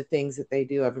them do the things that they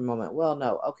do every moment. Well,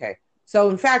 no, okay. So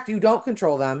in fact, you don't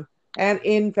control them. And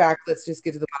in fact, let's just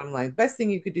get to the bottom line. Best thing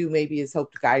you could do maybe is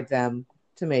hope to guide them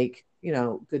to make,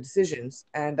 good decisions.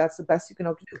 And that's the best you can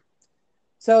hope to do.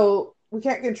 So we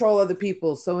can't control other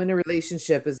people. So in a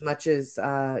relationship, as much as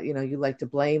you like to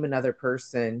blame another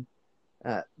person,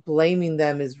 blaming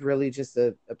them is really just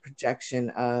a projection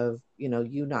of you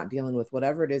not dealing with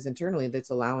whatever it is internally that's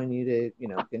allowing you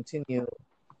to continue.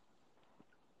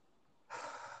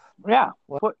 Yeah.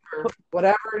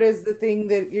 Whatever it is, the thing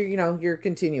that you're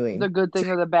continuing. The good thing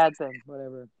or the bad thing,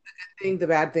 whatever. The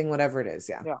bad thing, whatever it is.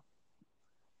 Yeah. Yeah.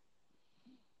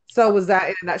 So was that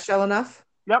in a nutshell enough?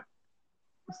 Yep.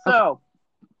 Okay. So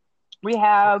we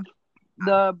have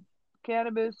the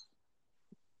cannabis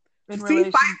in See,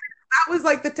 relation. that was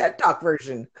like the TED Talk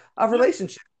version of Yep.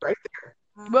 relationships, right there.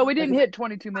 Well, we Like didn't hit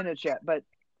 22 minutes yet, but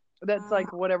that's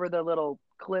like whatever the little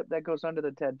clip that goes under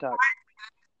the TED Talk.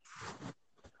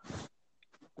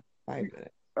 5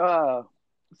 minutes. Uh,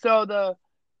 so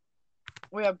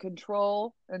we have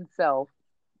control and self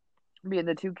being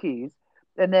the two keys,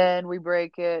 and then we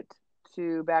break it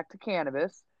to back to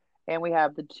cannabis, and we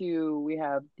have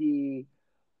the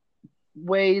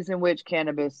ways in which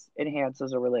cannabis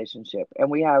enhances a relationship, and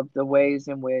we have the ways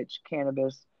in which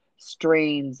cannabis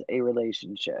strains a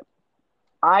relationship.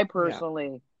 I Yeah.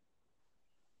 personally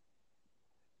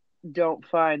don't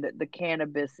find that the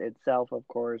cannabis itself, of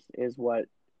course, is what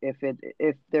if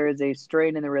there is a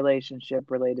strain in the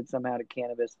relationship related somehow to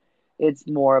cannabis, it's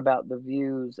more about the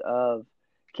views of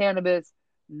cannabis,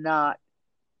 not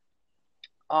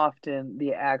often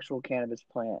the actual cannabis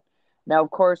plant. Now,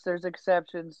 of course, there's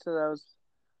exceptions to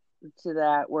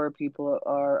that where people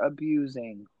are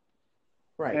abusing,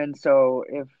 Right. and so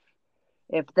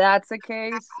if that's the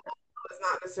case, It's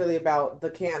not necessarily about the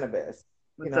cannabis.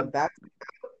 it's a That's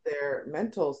their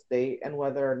mental state and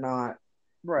whether or not,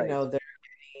 right they're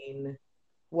getting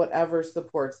whatever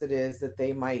supports it is that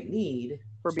they might need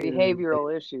for to get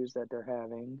behavioral issues that they're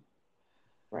having.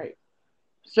 right.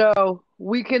 So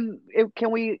can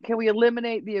we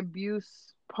eliminate the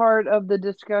abuse part of the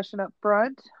discussion up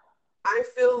front? I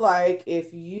feel like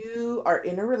if you are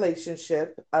in a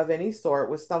relationship of any sort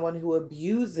with someone who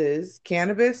abuses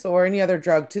cannabis or any other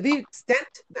drug to the extent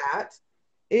that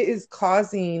it is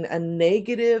causing a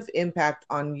negative impact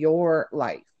on your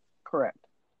life, Correct.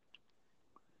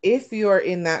 if you're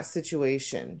in that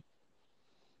situation,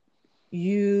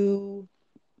 you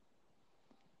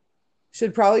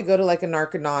should probably go to like a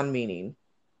Narcanon meeting,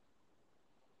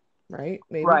 right?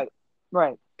 Maybe. Right.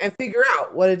 Right. And figure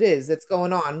out what it is that's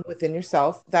going on within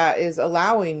yourself that is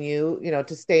allowing you,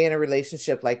 to stay in a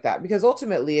relationship like that. Because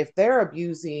ultimately, if they're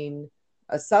abusing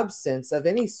a substance of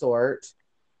any sort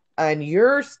and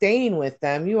you're staying with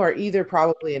them, you are either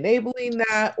probably enabling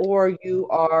that or you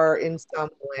are in some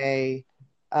way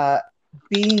uh,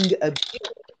 being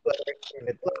abused, whether it's through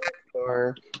neglect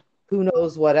or who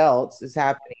knows what else is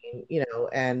happening,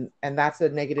 and that's a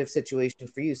negative situation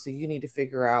for you. So you need to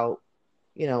figure out,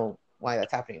 why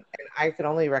that's happening. And I could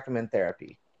only recommend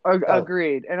therapy. So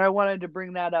Agreed. And I wanted to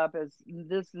bring that up as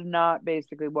this is not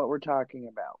basically what we're talking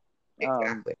about.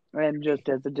 exactly. And just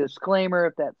as a disclaimer,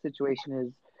 if that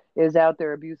situation is out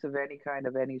there, abuse of any kind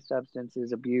of any substance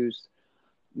is abuse.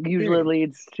 Usually Period.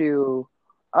 leads to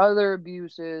other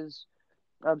abuses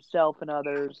of self and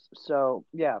others. So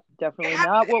yeah, definitely Have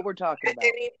not what we're talking about.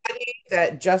 anybody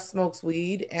that just smokes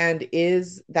weed and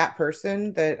is that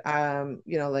person that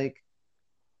like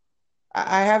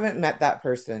I haven't met that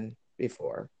person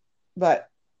before, but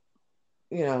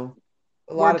you know,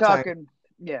 a We're lot of times talking,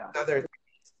 yeah. other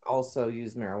also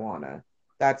use marijuana.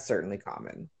 That's certainly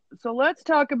common. So let's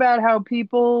talk about how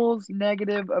people's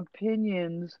negative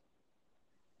opinions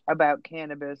about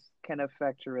cannabis can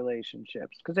affect your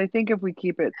relationships. Because I think if we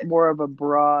keep it more of a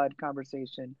broad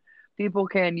conversation, people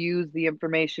can use the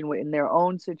information in their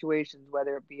own situations,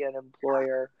 whether it be an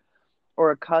employer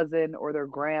or a cousin or their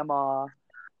grandma.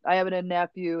 I have a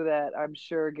nephew that I'm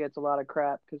sure gets a lot of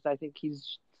crap because I think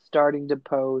he's starting to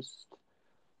post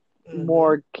Hmm.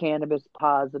 more cannabis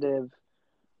positive.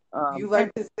 You And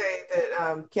like to say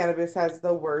that cannabis has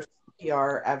the worst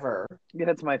PR ever,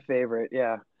 that's my favorite.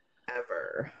 Yeah.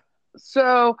 ever.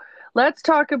 So let's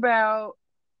talk about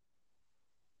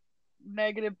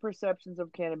negative perceptions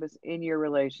of cannabis in your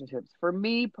relationships. For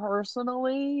me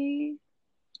personally,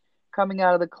 coming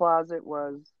out of the closet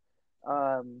was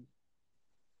um,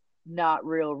 not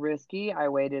real risky. I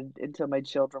waited until my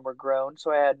children were grown,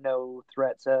 so I had no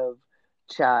threats of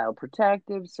child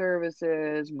protective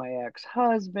services, my ex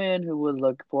husband who would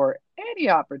look for any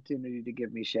opportunity to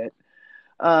give me shit.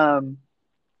 Um,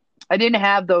 I didn't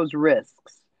have those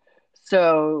risks.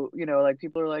 So, like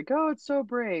people are like, oh, it's so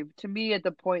brave. To me, at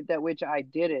the point at which I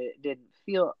did it, it didn't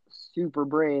feel super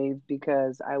brave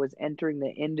because I was entering the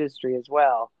industry as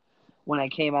well when I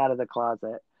came out of the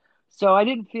closet. So I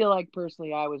didn't feel like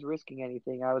personally I was risking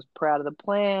anything. I was proud of the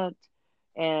plant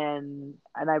and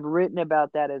I've written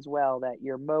about that as well, that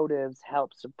your motives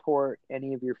help support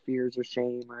any of your fears or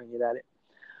shame or any of that.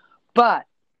 But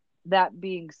that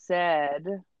being said,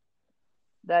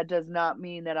 that does not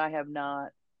mean that I have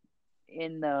not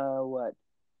in the what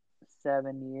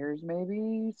 7 years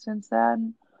maybe since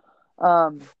then,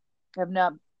 um, have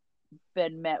not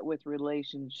been met with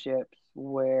relationships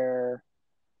where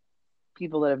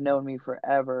people that have known me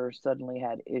forever suddenly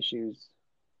had issues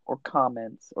or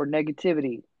comments or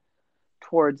negativity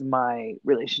towards my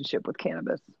relationship with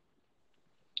cannabis.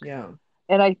 Yeah.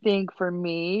 And I think for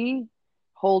me,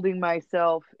 holding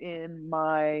myself in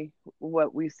my,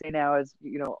 what we say now is,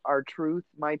 our truth,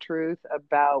 my truth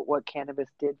about what cannabis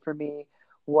did for me,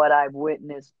 what I've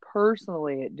witnessed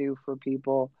personally it do for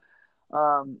people.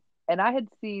 And I had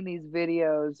seen these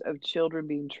videos of children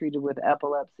being treated with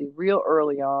epilepsy real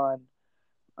early on,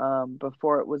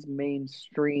 before it was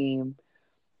mainstream.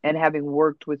 And having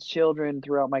worked with children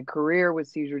throughout my career with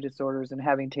seizure disorders and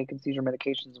having taken seizure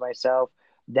medications myself,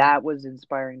 that was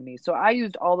inspiring me. So I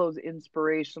used all those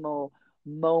inspirational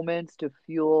moments to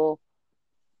fuel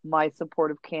my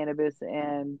support of cannabis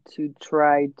and to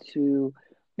try to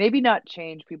maybe not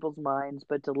change people's minds,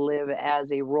 but to live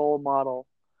as a role model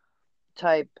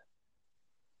type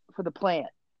for the plant,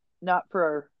 not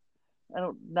for,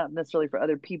 not necessarily for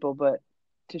other people, but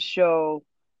to show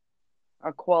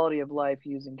a quality of life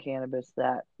using cannabis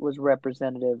that was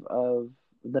representative of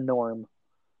the norm,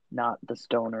 not the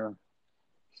stoner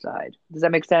side. Does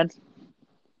that make sense?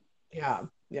 Yeah.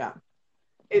 Yeah.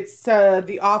 It's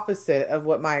the opposite of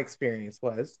what my experience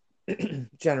was,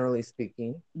 generally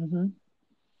speaking. Mm-hmm.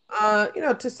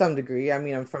 To some degree. I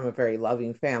mean, I'm from a very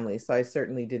loving family, so I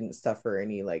certainly didn't suffer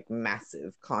any like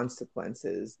massive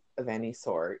consequences of any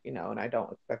sort, and I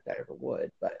don't expect I ever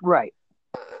would, Right.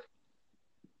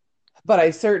 but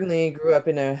I certainly grew up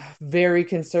in a very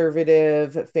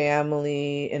conservative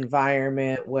family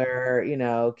environment where,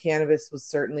 cannabis was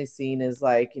certainly seen as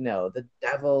like, the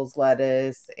devil's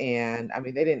lettuce. And I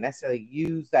mean, they didn't necessarily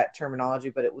use that terminology,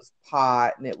 but it was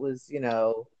pot and it was,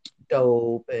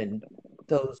 dope and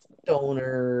those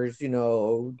donors, and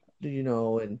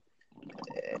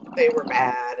they were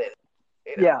bad.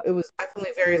 And Yeah. it was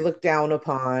definitely very looked down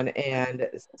upon, and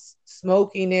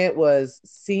smoking it was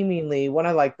seemingly one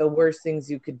of like the worst things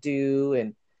you could do.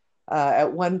 And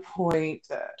at one point,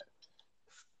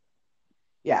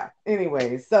 yeah.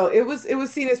 Anyways, so it was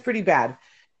seen as pretty bad.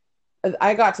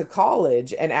 I got to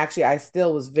college, and actually, I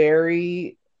still was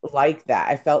very like that.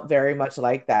 I felt very much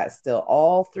like that still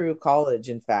all through college.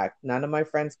 In fact, none of my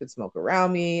friends could smoke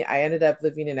around me. I ended up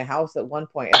living in a house at one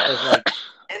point at the like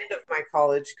end of my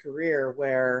college career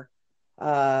where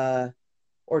or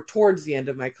towards the end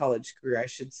of my college career, I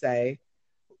should say,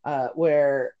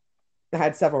 where I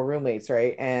had several roommates,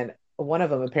 right? And one of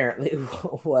them apparently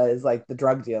was like the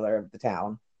drug dealer of the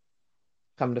town.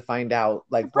 Come to find out,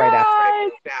 like right after I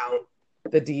Surprise! moved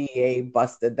out, the DEA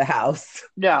busted the house.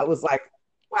 Yeah. I was like,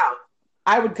 wow.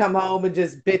 I would come home and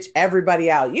just bitch everybody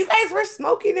out. You guys were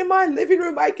smoking in my living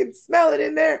room. I can smell it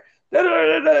in there. Da,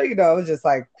 da, da, da. I was just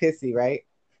like pissy, right?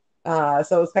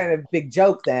 So it was kind of a big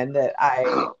joke then that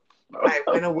I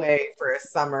went away for a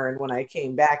summer, and when I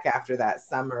came back after that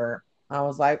summer, I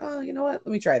was like, oh, you know what?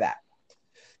 Let me try that.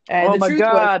 And Oh the my truth was,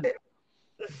 God.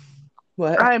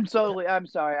 what? I'm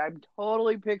sorry. I'm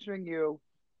totally picturing you.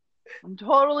 I'm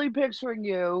totally picturing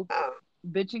you Oh,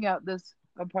 bitching out this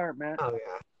apartment. oh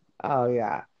yeah. Oh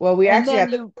yeah. Well, we And actually then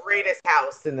had the you, greatest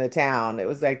house in the town. It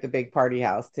was like the big party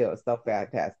house too. It was so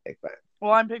fantastic. But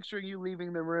well, I'm picturing you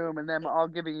leaving the room and them all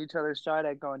giving each other side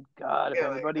eye going, God, if you're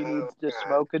like, anybody oh needs to God,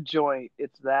 smoke a joint,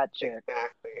 it's that chick.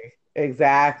 exactly.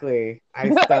 Exactly. I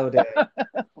so did.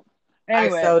 I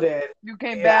Anyway, so did. you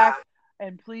came Yeah. back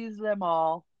and pleased them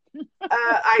all.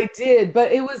 I did,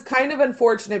 but it was kind of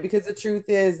unfortunate because the truth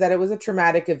is that it was a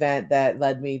traumatic event that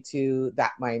led me to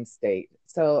that mind state.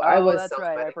 So I Oh, was that's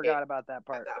right. I self-medicating forgot about that at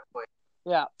part. that point.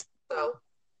 Yeah, So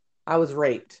I was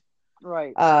raped.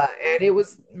 right. And it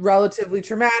was relatively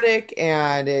traumatic,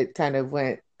 and it kind of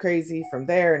went crazy from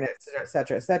there, and et cetera, et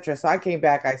cetera, et cetera. So I came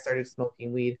back, I started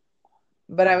smoking weed,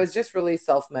 but I was just really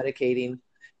self-medicating.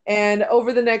 And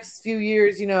over the next few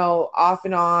years, off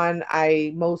and on,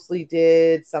 I mostly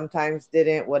did, sometimes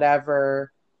didn't,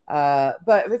 whatever.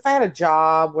 But if I had a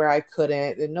job where I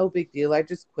couldn't, then no big deal. I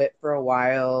just quit for a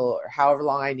while or however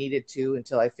long I needed to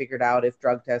until I figured out if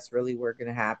drug tests really were going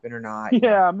to happen or not,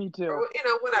 Yeah, me too. Or,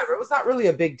 whatever. It was not really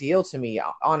a big deal to me,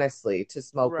 honestly, to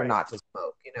smoke or Right. not to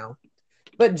smoke.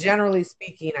 But generally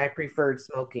speaking, I preferred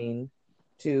smoking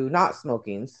to not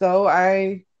smoking. So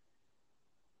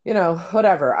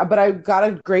whatever. But I got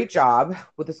a great job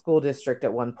with the school district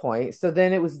at one point. So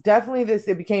then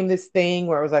it became this thing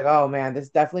where it was like, oh man, this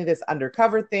definitely this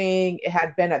undercover thing. It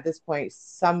had been at this point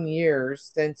some years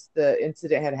since the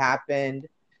incident had happened.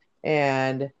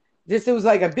 And just, it was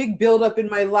like a big buildup in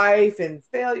my life, and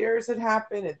failures had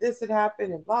happened, and this had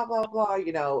happened, and blah, blah, blah,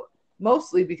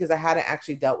 mostly because I hadn't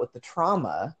actually dealt with the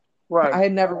trauma. Right. I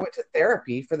had never went to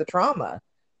therapy for the trauma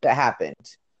that happened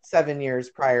 7 years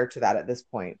prior to that at this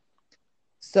point.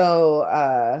 So,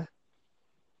 uh,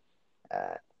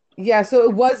 yeah, so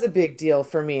it was a big deal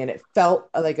for me, and it felt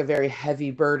like a very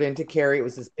heavy burden to carry. It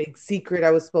was this big secret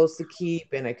I was supposed to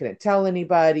keep, and I couldn't tell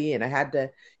anybody, and I had to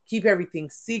keep everything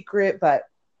secret. But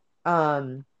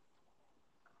um,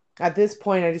 at this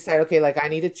point, I decided, okay, like I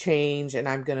need to change, and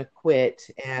I'm gonna quit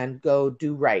and go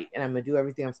do right, and I'm gonna do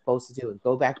everything I'm supposed to do, and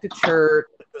go back to church,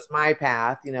 which was my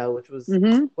path, which was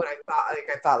Mm-hmm. what I thought. Like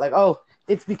I thought, like, oh,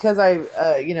 it's because I've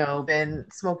been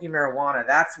smoking marijuana.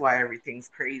 That's why everything's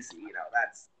crazy.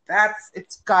 That's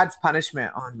it's God's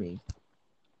punishment on me.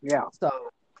 Yeah. So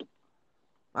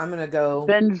I'm gonna go.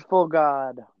 Vengeful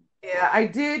God. Yeah, I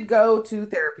did go to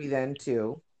therapy then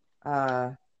too,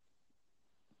 uh,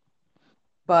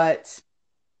 but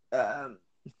um,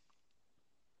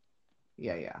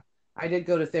 yeah. I did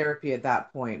go to therapy at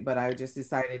that point, but I just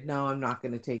decided, no, I'm not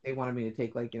going to take. They wanted me to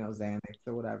take like Xanax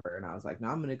or whatever, and I was like, no,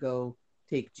 I'm going to go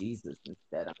take Jesus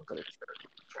instead. I'm going to go to church,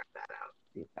 try that out,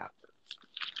 see if that works.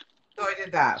 So I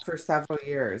did that for several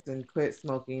years and quit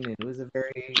smoking, and it was a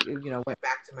went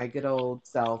back to my good old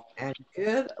self. And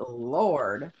good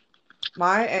Lord,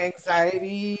 my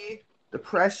anxiety,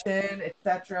 depression,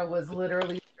 etc., was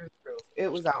literally through the roof.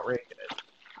 It was outrageous.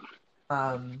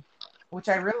 Which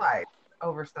I realized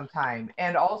over some time.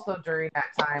 And also during that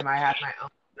time, I had my own,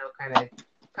 kind of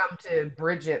come to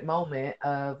Bridget moment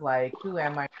of like, who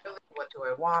am I really? What do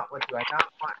I want? What do I not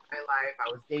want in my life?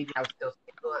 I was dating, I was still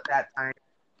single at that time,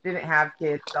 didn't have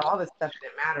kids, so all this stuff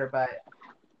didn't matter. But,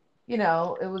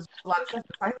 it was a lot of stuff.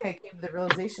 And finally, I came to the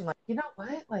realization, like, you know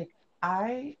what? Like,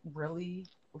 I really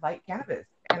like cannabis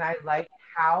and I like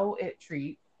how it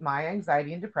treats my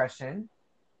anxiety and depression.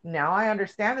 Now I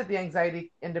understand that the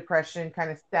anxiety and depression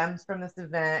kind of stems from this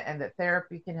event and that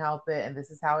therapy can help it and this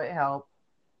is how it helps.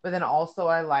 But then also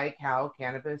I like how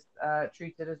cannabis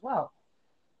treats it as well.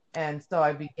 And so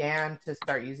I began to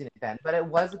start using it then. But it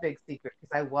was a big secret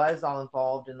because I was all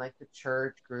involved in like the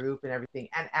church group and everything.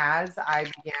 And as I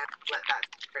began to let that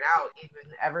secret out,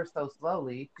 even ever so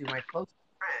slowly to my closest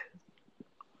friends,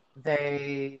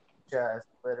 they just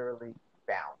literally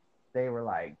bounced. They were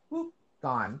like, whoop,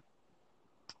 gone.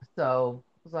 So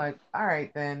I was like, all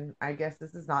right, then I guess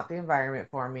this is not the environment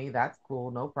for me. That's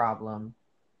cool. No problem.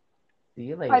 See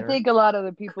you I later. think a lot of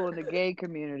the people in the gay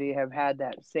community have had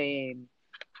that same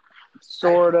I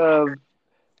sort of sure,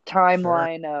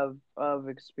 timeline of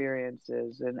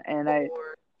experiences, and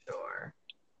for sure.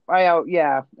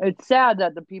 yeah, it's sad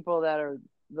that the people that are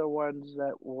the ones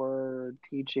that were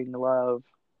teaching love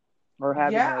or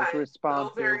having Yeah, those I'm so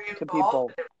responses very to involved people.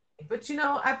 in everything.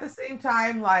 But at the same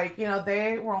time, like,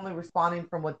 they were only responding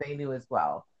from what they knew as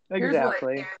well. Here's what I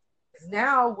Exactly. can is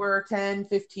now we're 10,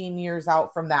 15 years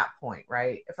out from that point,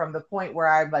 right? From the point where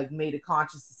I've like made a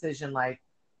conscious decision, like,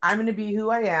 I'm gonna be who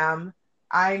I am.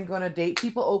 I'm gonna date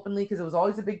people openly because it was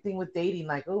always a big thing with dating,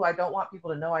 like, oh, I don't want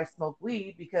people to know I smoke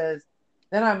weed because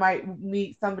then I might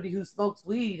meet somebody who smokes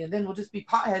weed and then we'll just be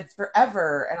potheads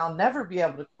forever and I'll never be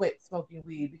able to quit smoking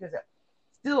weed because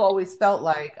still always felt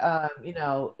like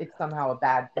it's somehow a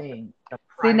bad thing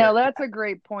See, prior now to that's a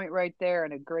great point right there,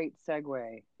 and a great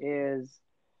segue is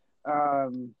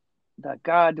um that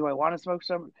God, do I want to smoke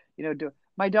some? Do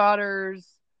my daughters?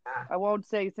 that. I won't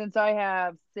say, since I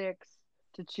have six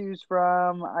to choose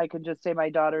from, I can just say my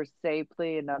daughters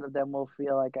safely, and none of them will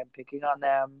feel like I'm picking on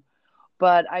them.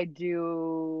 But I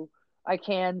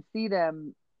can see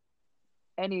them.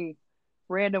 Any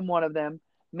random one of them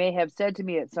may have said to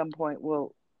me at some point,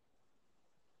 "Well,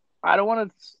 I don't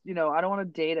want to, I don't want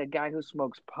to date a guy who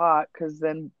smokes pot because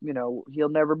then, he'll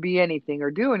never be anything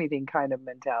or do anything," kind of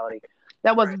mentality.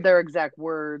 That wasn't Right, their exact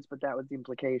words, but that was the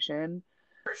implication.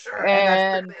 for sure, and that's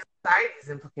And certainly society's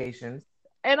implications.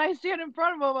 I stand in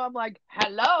front of them. I'm like,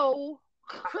 "Hello,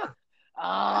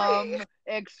 Hi.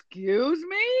 excuse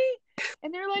me,"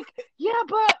 and they're like, "Yeah,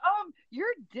 but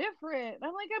you're different." And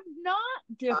I'm like, "I'm not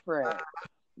Uh, different."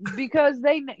 Because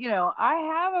I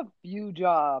have a few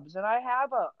jobs and I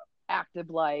have a active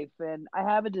life and I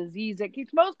have a disease that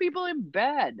keeps most people in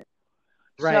bed.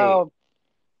 right, So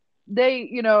they,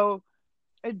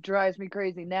 it drives me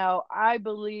crazy. Now, I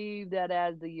believe that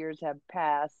as the years have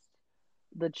passed,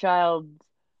 the child's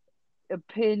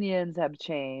opinions have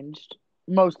changed,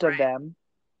 most of right. them.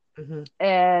 Hmm.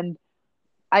 And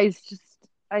I just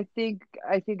I think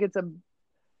it's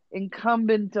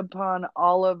incumbent upon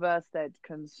all of us that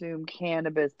consume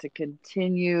cannabis to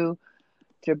continue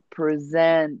to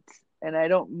present, and I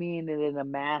don't mean it in a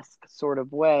mask sort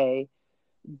of way,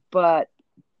 but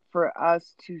for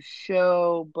us to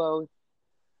show both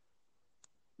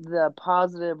the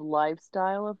positive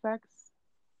lifestyle effects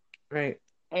Right.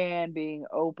 and being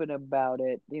open about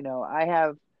it.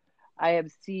 I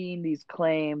have seen these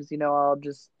claims, I'll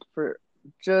just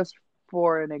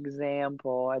for an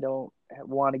example, I don't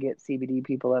want to get CBD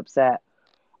people upset.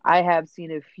 I have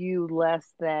seen a few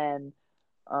less than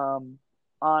um,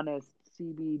 honest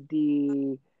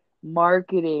CBD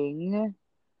marketing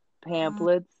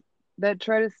pamphlets that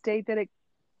try to state that it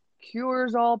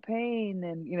cures all pain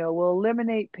and will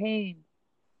eliminate pain.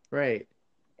 Right.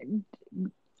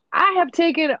 I have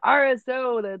taken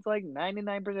RSO that's like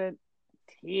 99%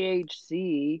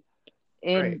 THC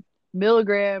Right. in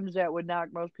milligrams that would knock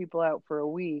most people out for a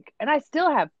week, and I still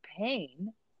have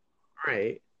pain.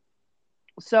 Right.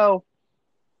 So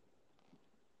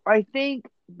I think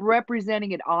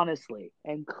representing it honestly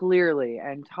and clearly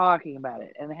and talking about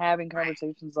it and having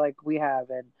conversations like we have,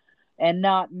 and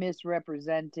not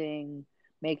misrepresenting,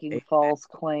 making Right. false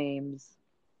claims.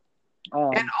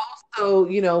 And Um,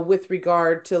 also, with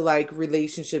regard to like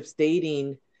relationships,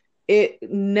 dating, it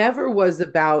never was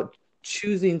about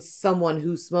choosing someone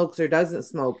who smokes or doesn't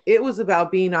smoke. It was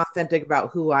about being authentic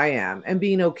about who I am and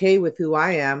being okay with who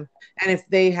I am. And if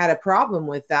they had a problem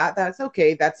with that, that's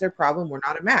okay. That's their problem. We're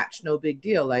not a match. No big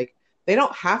deal. Like they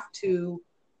don't have to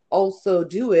also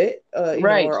do it,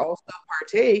 right. or also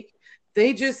partake.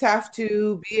 They just have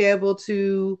to be able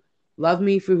to love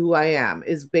me for who I am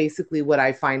is basically what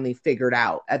I finally figured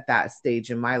out at that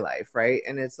stage in my life, right?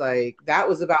 And it's like that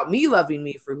was about me loving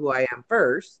me for who I am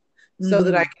first, so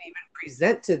that I Hmm. can even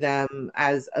present to them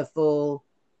as a full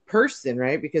person,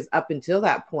 right? Because up until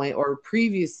that point, or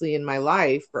previously in my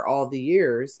life for all the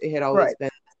years, it had always Right. been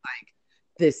like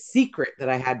this secret that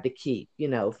I had to keep,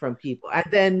 from people.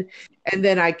 And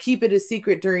then I keep it a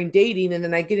secret during dating, and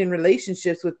then I get in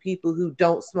relationships with people who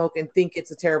don't smoke and think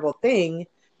it's a terrible thing,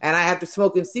 and I have to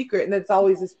smoke in secret, and it's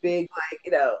always this big,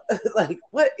 like, like,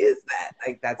 what is that?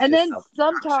 Like, that's And just then self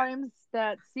destruction. sometimes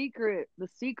the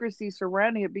secrecy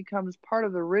surrounding it becomes part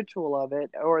of the ritual of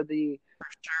it, or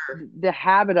Sure. the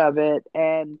habit of it,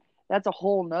 and that's a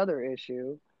whole nother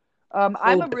issue. Whole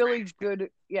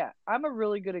different. I'm a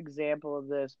really good example of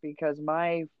this because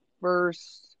my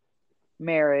first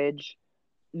marriage,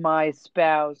 my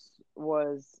spouse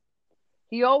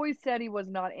he always said he was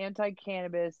not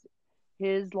anti-cannabis.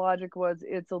 His logic was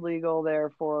it's illegal,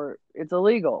 therefore it's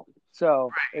illegal.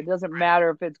 So it doesn't matter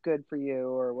if it's good for you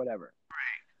or whatever.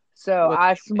 So What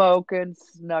I smoke and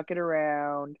snuck it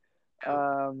around. you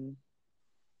Um,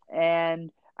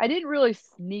 and I didn't really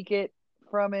sneak it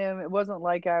from him. It wasn't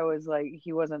like I was like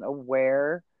he wasn't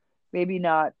aware. Maybe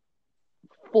not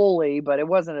fully, but it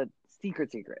wasn't a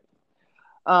secret.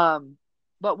 Um,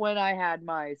 but when I had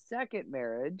my second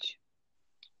marriage,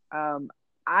 um,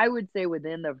 I would say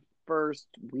within the first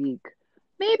week,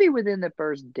 maybe within the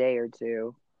first day or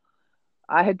two,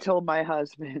 I had told my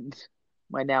husband,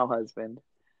 my now husband,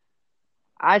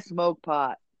 I smoke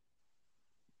pot.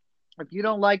 If you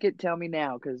don't like it, tell me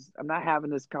now because I'm not having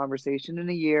this conversation in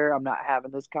a year. I'm not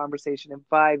having this conversation in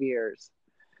 5 years.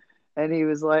 And he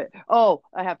was like, "Oh,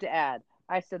 I have to add."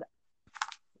 I said,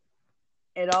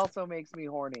 "It also makes me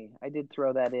horny." I did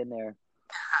throw that in there,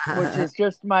 which know. is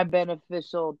just my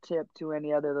beneficial tip to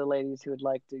any other ladies who would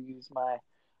like to use my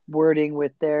wording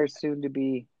with their soon to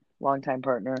be longtime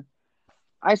partner.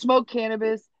 I smoke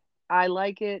cannabis. I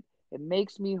like it. It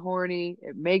makes me horny.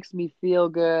 It makes me feel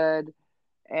good.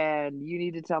 And you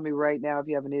need to tell me right now if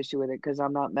you have an issue with it because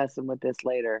I'm not messing with this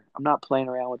later. I'm not playing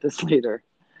around with this later.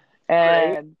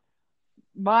 Right. And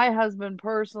my husband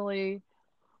personally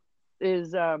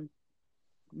is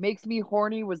makes me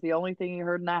horny was the only thing he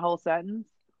heard in that whole sentence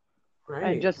and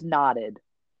Right. just nodded.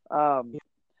 Um, Yeah.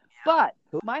 but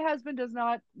Cool. my husband does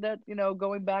not that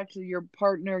going back to your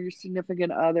partner, your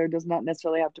significant other does not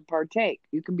necessarily have to partake.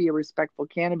 You can be a respectful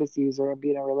cannabis user and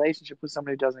be in a relationship with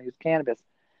somebody who doesn't use cannabis.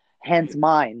 Hence Right.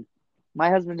 mine. My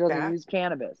husband doesn't That. use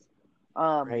cannabis.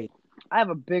 Um, Right. I have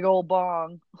a big old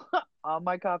bong on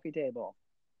my coffee table.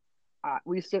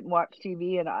 We sit and watch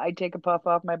TV, and I take a puff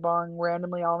off my bong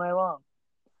randomly all night long.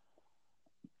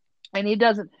 And he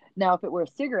doesn't. Now, if it were a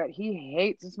cigarette, he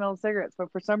hates the smell of cigarettes,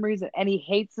 but for some reason, and he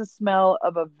hates the smell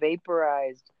of a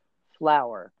vaporized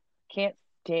flower. Can't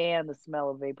stand the smell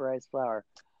of vaporized flower.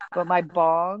 But my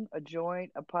bong, a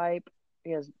joint, a pipe,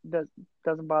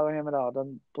 doesn't bother him at all.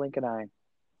 Doesn't blink an eye.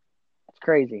 It's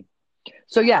crazy.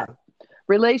 So yeah, Yeah.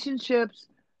 relationships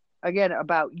again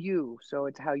about you. So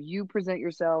it's how you present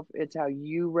yourself, it's how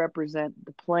you represent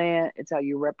the plant, it's how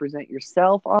you represent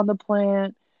yourself on the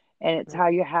plant, and it's how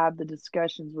you have the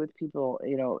discussions with people,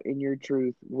 in your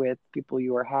truth with people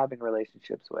you are having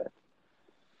relationships with.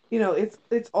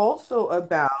 It's also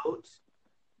about,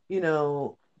 you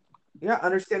know, yeah,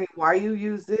 understanding why you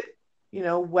use it,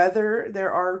 whether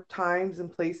there are times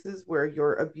and places where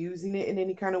you're abusing it in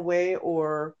any kind of way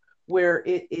or where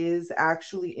it is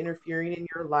actually interfering in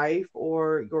your life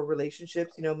or your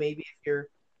relationships, maybe if you're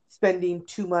spending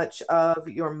too much of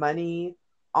your money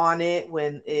on it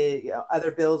when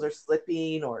other bills are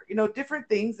slipping or, different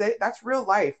things that's real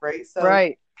life, right? So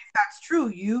Right. if that's true,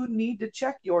 you need to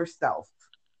check yourself.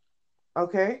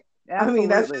 Okay. I mean,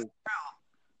 that's just Absolutely.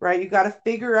 right. You got to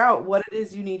figure out what it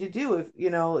is you need to do. If you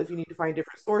need to find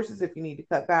different sources, if you need to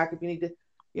cut back, if you need to,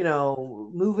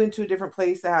 move into a different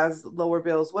place that has lower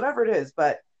bills, whatever it is.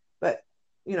 But,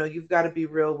 you've got to be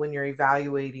real when you're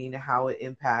evaluating how it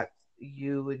impacts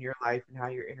you and your life and how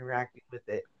you're interacting with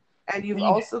it. And you've And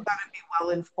you, also got to be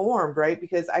well informed, right?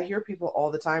 Because I hear people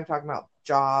all the time talking about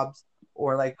jobs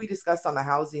or like we discussed on the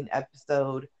housing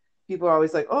episode. People are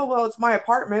always like, oh, well, it's my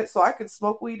apartment, so I can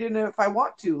smoke weed in it if I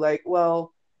want to. Like,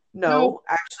 well, nope. no,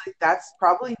 actually, that's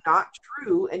probably not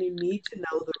true. And you need to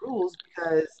know the rules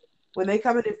because when they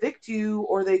come and evict you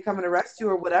or they come and arrest you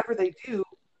or whatever they do,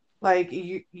 like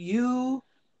you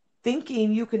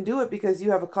thinking you can do it because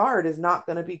you have a card is not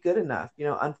going to be good enough,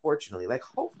 unfortunately. Like,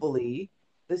 hopefully,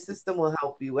 the system will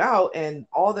help you out and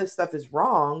all this stuff is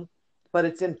wrong, but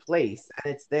it's in place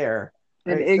and it's there,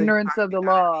 In right? So you ignorance of the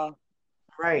law,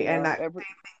 right. And that every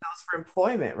same thing goes for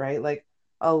employment, right? Like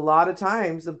a lot of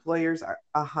times employers are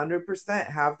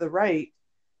 100% have the right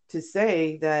to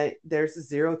say that there's a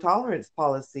zero tolerance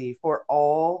policy for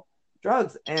all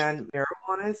drugs and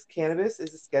cannabis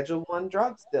is a schedule 1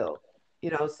 drug still.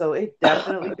 So it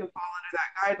definitely can fall under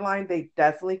that guideline. They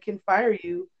definitely can fire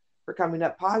you for coming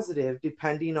up positive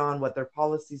depending on what their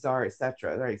policies are,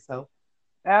 etc. Right? So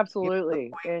the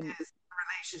absolutely. And point is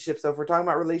relationships. So if we're talking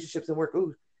about relationships and work,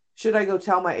 ooh, should I go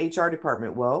tell my HR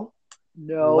department? Well, what's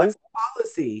no, the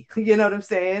policy? You know what I'm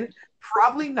saying?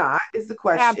 Probably not is the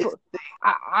question. absolutely.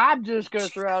 I'm just You going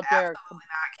to should throw out there absolutely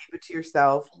not keep it to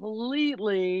yourself.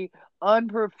 completely We don't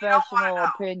want to unprofessional know.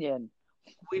 opinion.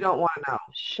 We don't want to know.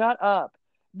 Shut up.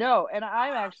 No, and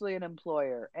I'm actually an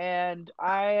employer and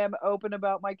I am open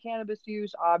about my cannabis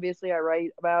use. Obviously, I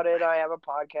write about it. I have a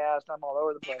podcast. I'm all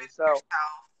over the Keep it place. to So, yourself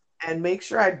and make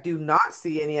sure I do not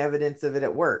see any evidence of it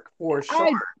at work for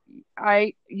sure.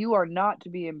 I you are not to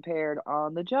be impaired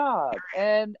on the job.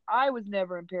 And I was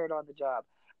never impaired on the job.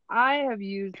 I have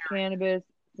used cannabis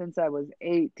since I was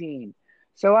 18.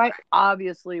 So I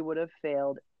obviously would have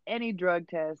failed any drug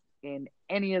test in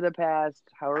any of the past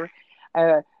however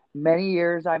uh, many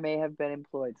years I may have been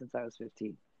employed since I was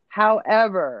 15.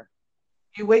 However,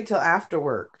 You wait till after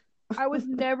work. I was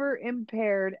never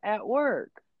impaired at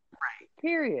work. Right.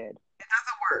 Period. It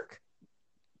doesn't work.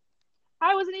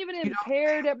 I wasn't even You don't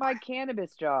impaired at my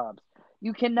cannabis jobs.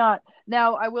 You cannot.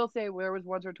 Now, I will say there was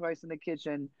once or twice in the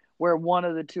kitchen where one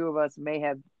of the two of us may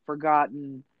have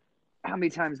forgotten how many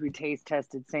times we taste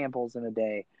tested samples in a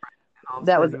day. all of a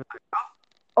That sudden was you're like,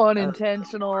 oh,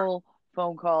 unintentional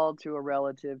phone call to a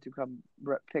relative to come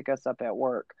pick us up at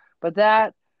work. But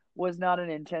that was not an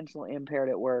intentional impaired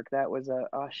at work. That was a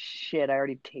oh shit, I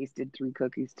already tasted 3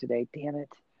 cookies today. Damn it.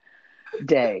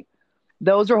 Day.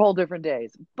 Those are whole different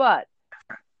days. But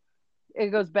it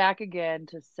goes back again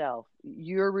to self.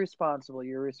 You're responsible.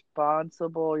 You're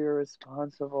responsible. You're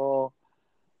responsible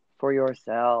for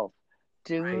yourself.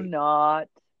 Do right. not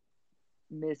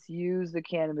misuse the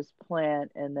cannabis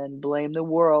plant and then blame the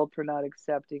world for not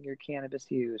accepting your cannabis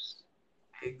use.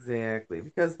 Exactly.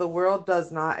 Because the world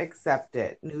does not accept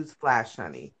it. Newsflash,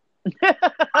 honey. News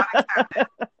Not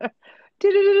accept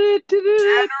it.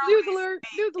 Generally alert!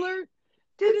 News speaking, alert!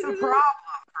 it's a problem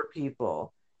for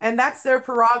people. And that's their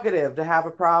prerogative to have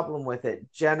a problem with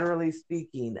it, generally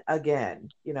speaking, again,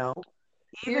 even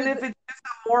Here's if it's just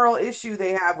a moral issue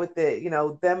they have with it,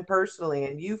 them personally,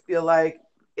 and you feel like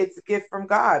it's a gift from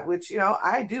God, which,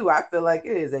 I do. I feel like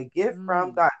it is a gift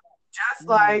from mm, God, just mm,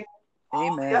 like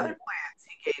all the other amen. plants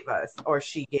he gave us or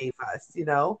she gave us.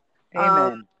 Um,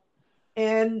 Amen.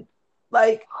 and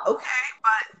like, okay,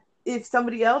 but if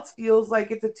somebody else feels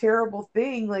like it's a terrible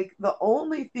thing, like the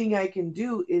only thing I can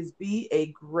do is be a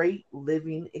great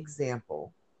living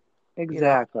example. You know,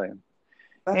 Exactly.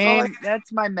 that's all I And can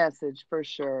that's my message for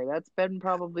sure. That's been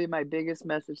probably my biggest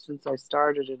message since I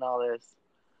started in all this.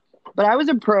 But I was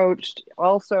approached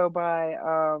also by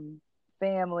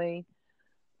family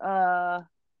uh,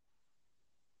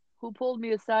 who pulled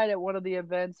me aside at one of the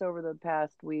events over the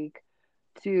past week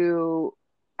to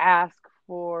ask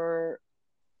for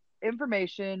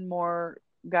information, more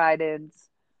guidance.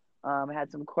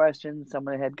 Had some questions.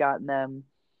 Someone had gotten them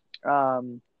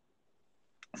um,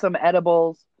 some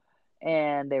edibles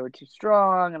and they were too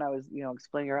strong. And I was,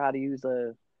 explaining her how to use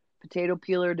a potato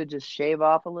peeler to just shave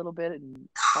off a little bit and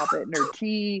pop it in her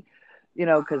tea.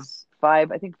 because I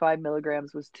think 5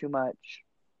 milligrams was too much.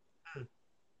 Mm.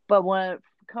 But when I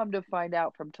come to find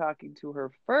out from talking to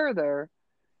her further,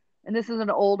 and this is an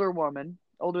older woman,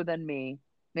 older than me,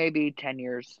 maybe 10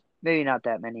 years, maybe not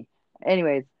that many.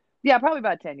 Anyways, yeah, probably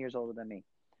about 10 years older than me.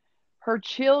 Her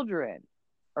children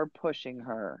are pushing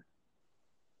her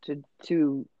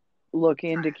to look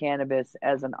into cannabis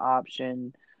as an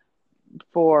option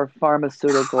for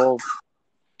pharmaceuticals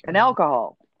and Mhm.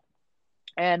 alcohol.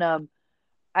 And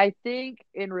I think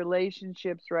in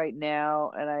relationships right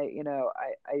now, and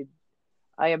I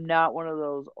am not one of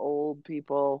those old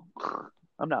people.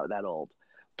 I'm not that old,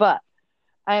 but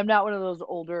I am not one of those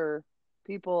older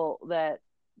people that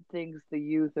thinks the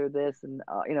youth are this and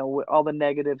all the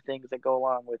negative things that go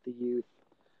along with the youth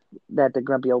that the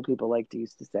grumpy old people like to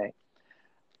used to say.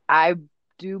 I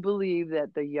do believe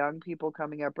that the young people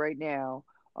coming up right now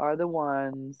are the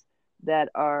ones that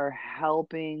are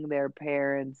helping their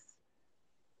parents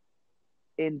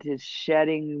into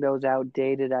shedding those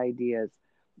outdated ideas.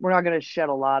 We're not going to shed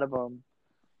a lot of them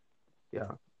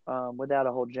Yeah. without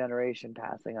a whole generation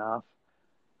passing off,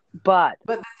 but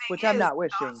But the which thing I'm is, not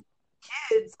wishing.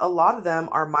 kids, a lot of them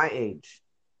are my age.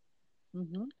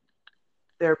 Hmm.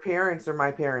 Their parents are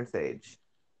my parents' age.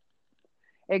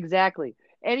 Exactly.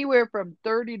 Anywhere from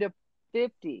 30 to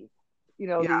 50.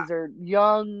 Yeah. These are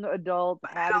young adults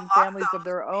But then having families of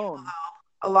their own.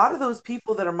 a lot of those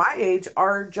people that are my age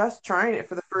are just trying it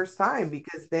for the first time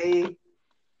because they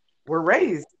were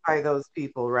raised by those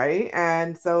people, right?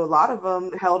 And so a lot of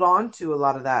them held on to a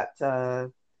lot of that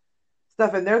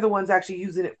stuff, and they're the ones actually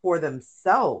using it for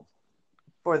themselves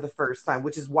for the first time,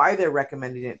 which is why they're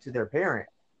recommending it to their parent,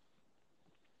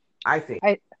 I think.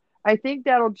 I I think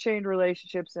that'll change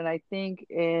relationships, and I think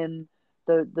in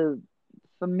the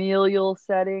familial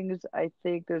settings, I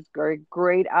think there's a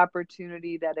great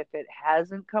opportunity that if it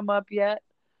hasn't come up yet,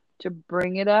 to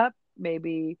bring it up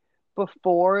maybe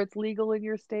before it's legal in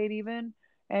your state even,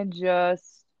 and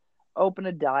just open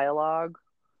a dialogue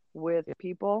with Yeah,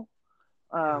 people.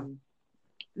 yeah. Um,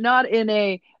 Not in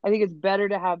a, I think it's better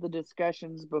to have the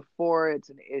discussions before it's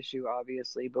an issue,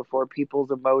 obviously, before people's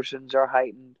emotions are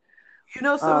heightened. Some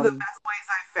of the Um, best ways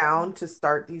I found to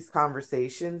start these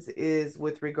conversations is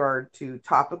with regard to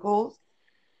topicals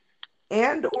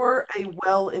and or a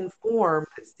well-informed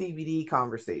CBD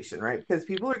conversation, right? Because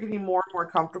people are getting more and more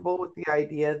comfortable with the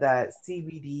idea that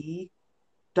CBD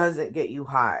doesn't get you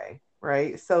high,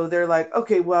 right? So they're like,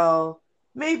 okay, well,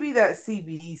 maybe that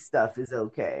CBD stuff is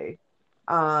okay.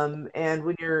 And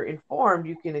when you're informed,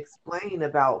 you can explain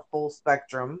about full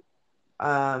spectrum,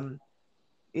 um,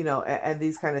 and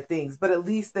these kind of things. But at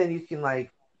least then you can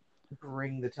like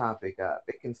bring the topic up.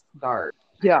 It can start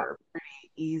yeah, there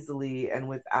pretty easily and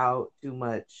without too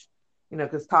much,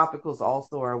 because topicals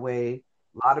also are a way.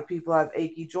 A lot of people have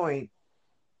achy joints,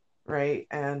 right?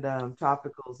 And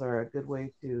topicals are a good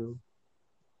way to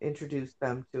introduce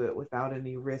them to it without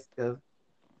any risk of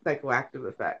psychoactive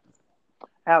effects.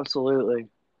 absolutely,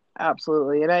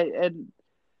 absolutely.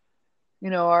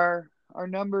 Our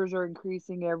numbers are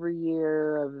increasing every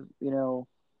year of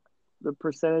the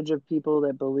percentage of people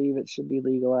that believe it should be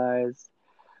legalized.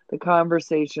 The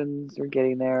conversations are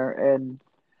getting there, and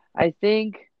I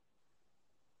think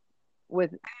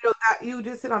with That you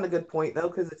just hit on a good point though,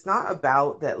 because it's not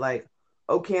about that like,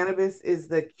 oh, cannabis is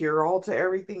the cure all to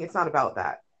everything. It's not about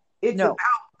that. It's about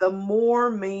no, the more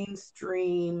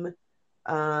mainstream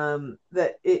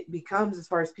that it becomes as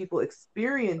far as people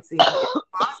experiencing its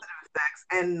positive effects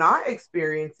and not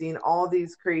experiencing all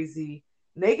these crazy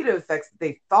negative effects that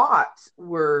they thought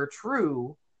were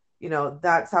true.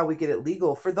 That's how we get it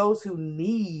legal for those who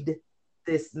need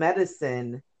this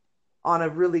medicine on a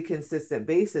really consistent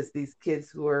basis. These kids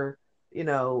who are,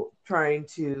 trying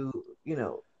to,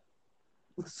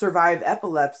 survive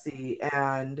epilepsy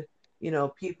and,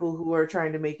 people who are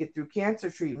trying to make it through cancer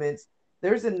treatments.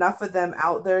 There's enough of them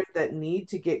out there that need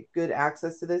to get good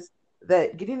access to this,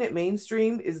 that getting it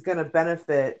mainstream is going to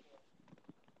benefit,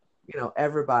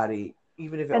 everybody,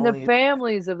 even if it and the only is.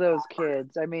 families of those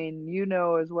kids. I mean,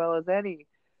 as well as any,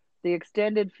 the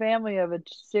extended family of a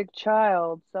sick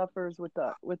child suffers with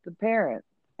the parent,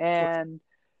 and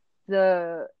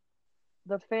the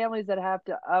the families that have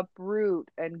to uproot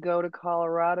and go to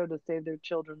Colorado to save their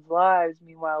children's lives,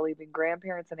 meanwhile leaving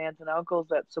grandparents and aunts and uncles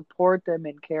that support them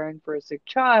in caring for a sick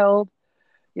child,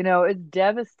 it's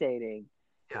devastating.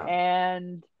 Yeah,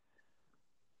 And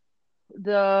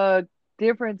the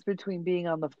difference between being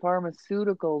on the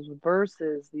pharmaceuticals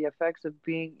versus the effects of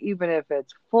being, even if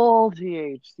it's full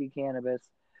THC cannabis,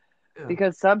 yeah,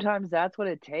 because sometimes that's what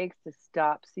it takes to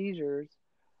stop seizures.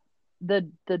 The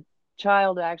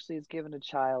child actually is given a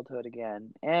childhood again.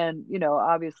 And,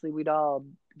 obviously we'd all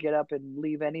get up and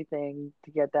leave anything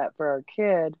to get that for our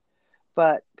kid,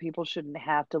 but people shouldn't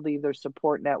have to leave their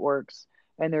support networks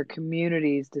and their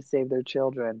communities to save their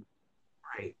children.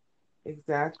 Right.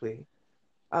 Exactly.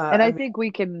 And I I mean, think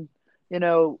we can,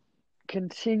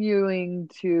 continuing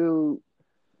to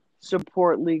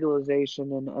support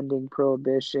legalization and ending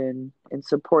prohibition in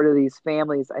support of these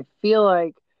families. I feel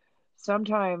like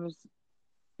sometimes,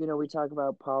 we talk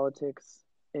about politics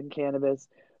in cannabis,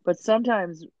 but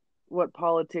sometimes what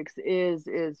politics is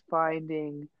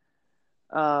finding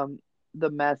um, the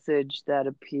message that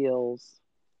appeals.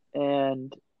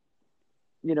 And,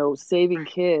 saving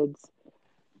kids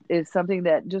is something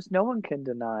that just no one can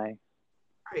deny.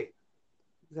 right.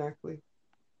 Exactly.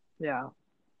 Yeah.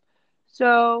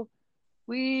 So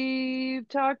we've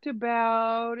talked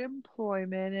about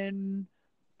employment and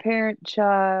parent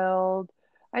child.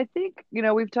 I think,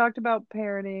 we've talked about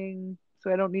parenting,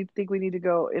 so I don't think we need to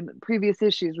go in previous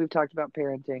issues. We've talked about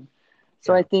parenting.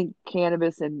 So I Yeah. think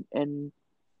cannabis and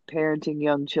parenting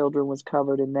young children was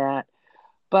covered in that.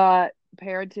 But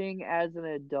parenting as an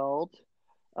adult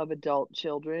of adult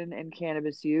children and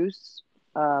cannabis use,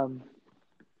 um,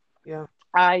 Yeah.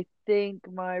 I think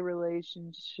my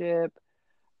relationship,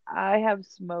 I have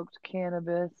smoked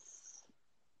cannabis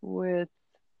with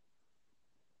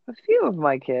a few of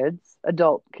my kids,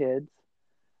 adult kids,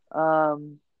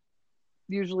 um,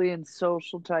 usually in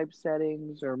social type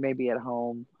settings or maybe at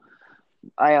home.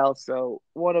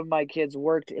 One of my kids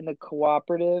worked in the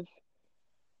cooperative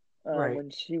Right. when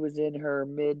she was in her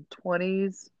mid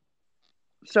 20s.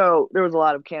 So there was a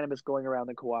lot of cannabis going around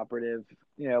the cooperative,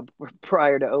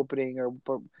 prior to opening or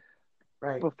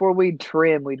Right. before we'd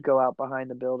trim, we'd go out behind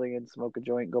the building and smoke a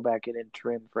joint, go back in and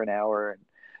trim for an hour. And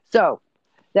so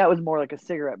that was more like a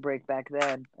cigarette break back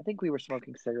then. I think we were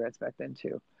smoking cigarettes back then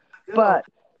too. Good old.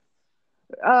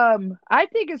 But I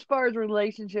think as far as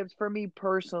relationships, for me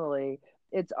personally,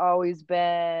 it's always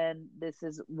been this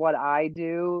is what I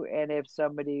do, and if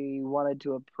somebody wanted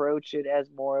to approach it as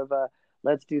more of a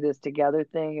let's do this together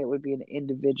thing, it would be an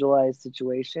individualized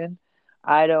situation.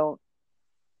 I don't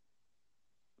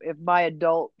If my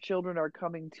adult children are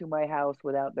coming to my house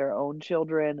without their own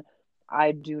children,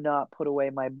 I do not put away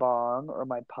my bong or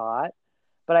my pot,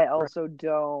 but I Right. also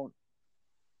don't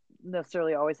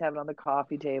necessarily always have it on the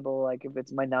coffee table. Like if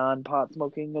it's my non-pot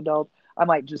smoking adult, I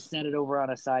might just set it over on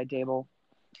a side table.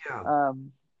 Yeah.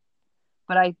 Um,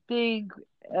 but I think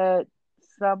it's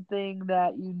something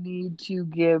that you need to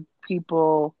give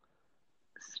people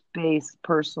space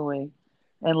personally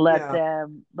and Yeah.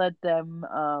 let them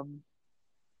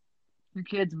your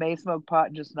kids may smoke pot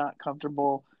and just not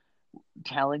comfortable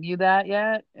telling you that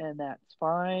yet, and that's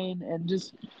fine. And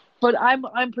just, but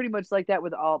I'm pretty much like that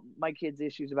with all my kids'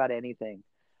 issues about anything.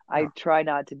 I Yeah. try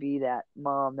not to be that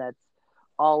mom that's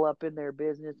all up in their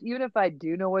business, even if I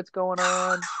do know what's going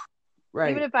on. Even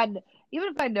Right. if I even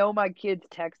if I know my kid's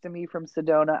texting me from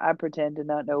Sedona, I pretend to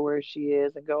not know where she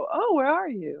is and go, "Oh, where are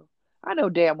you?" I know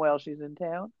damn well she's in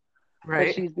town, but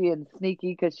Right. she's being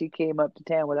sneaky because she came up to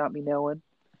town without me knowing.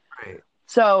 Right.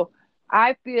 So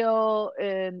I feel,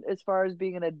 in as far as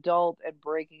being an adult and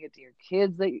breaking it to your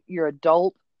kids, that your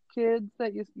adult kids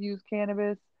that use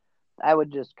cannabis, I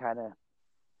would just kind of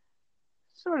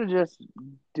sort of just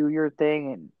do your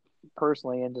thing and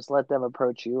personally and just let them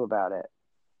approach you about it.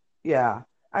 Yeah.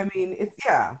 I mean, it's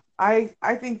yeah. I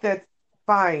think that's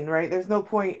fine, right? There's no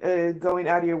point going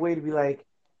out of your way to be like,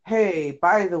 "Hey,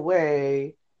 by the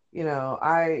way,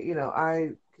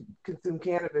 I consume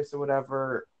cannabis or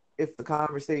whatever." If the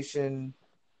conversation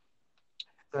is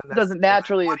Doesn't unnecessary, like,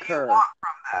 naturally what do you occur. want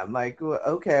from them? Like,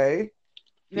 okay,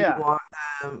 do you Yeah. want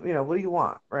them? What do you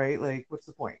want, right? Like, what's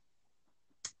the point?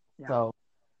 Yeah. So.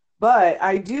 But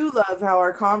I do love how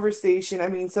our conversation, I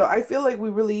mean, so I feel like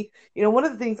we really, one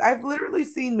of the things I've literally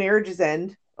seen marriages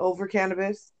end over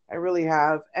cannabis. I really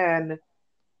have. And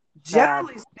Sad.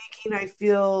 generally speaking, I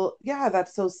feel, yeah,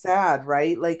 that's so sad,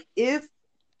 right? Like if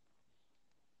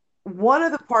one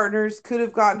of the partners could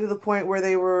have gotten to the point where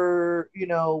they were,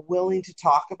 willing to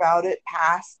talk about it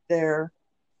past their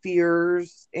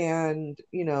fears and,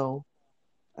 uh,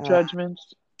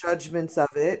 Judgments. judgments of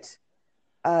it,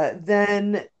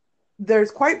 then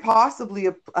there's quite possibly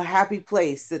a happy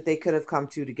place that they could have come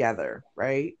to together,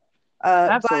 right?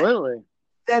 But Absolutely.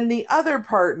 then the other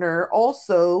partner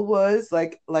also was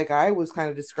like I was kind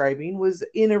of describing, was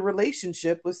in a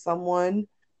relationship with someone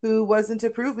who wasn't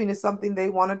approving of something they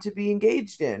wanted to be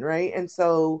engaged in, right? And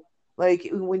so like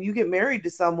when you get married to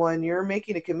someone, you're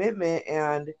making a commitment,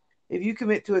 and if you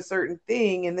commit to a certain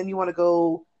thing and then you want to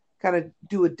go kind of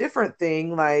do a different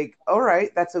thing, like, all right,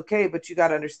 that's okay, but you got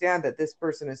to understand that this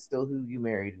person is still who you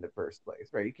married in the first place,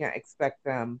 right? You can't expect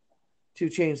them to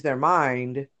change their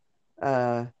mind.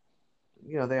 Uh,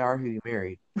 they are who you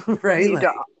married, You right? need to,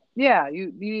 Like, yeah,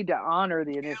 you need to honor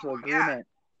the initial yeah, agreement.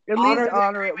 At honor least the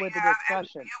honor it agreement with a you have, and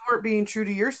discussion. you weren't being true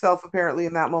to yourself apparently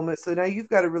in that moment. So now you've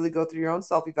got to really go through your own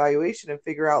self evaluation and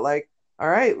figure out, like, all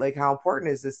right, like, how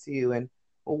important is this to you, and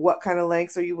what kind of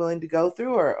lengths are you willing to go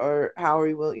through, or how are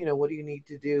you will, what do you need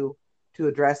to do to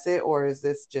address it, or is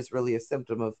this just really a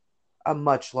symptom of a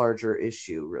much larger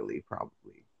issue? Really,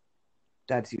 probably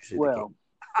that's usually the case. Well,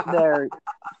 there,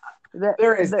 that,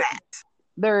 There is that, that.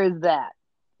 there is that,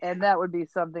 and that would be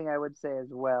something I would say as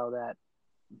well. That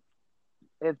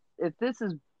if this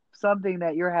is something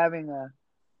that you're having a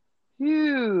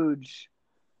huge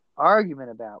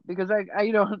argument about, because I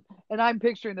and I'm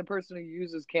picturing the person who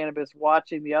uses cannabis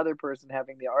watching the other person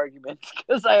having the argument,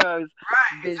 because I always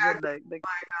Right, vision exactly. the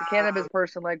cannabis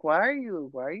person like, why are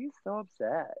you so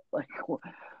upset, like,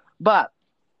 but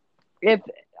if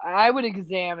I would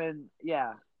examine,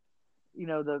 yeah,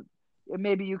 the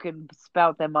maybe you can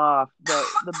spout them off,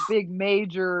 the big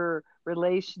major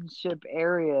relationship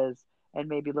areas, and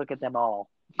maybe look at them all,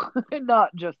 and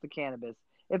not just the cannabis.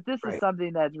 If this is Right.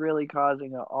 something that's really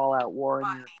causing an all-out war in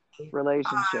your Money,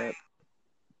 relationship, time,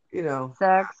 you know,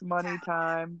 sex, money,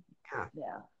 time, yeah.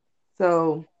 yeah,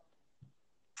 So,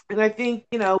 and I think,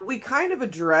 we kind of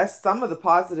addressed some of the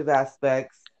positive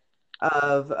aspects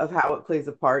of how it plays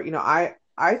a part.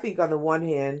 I think on the one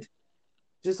hand,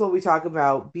 just what we talk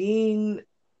about, being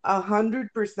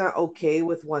 100% okay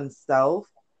with oneself,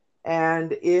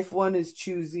 and if one is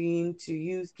choosing to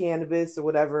use cannabis or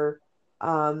whatever,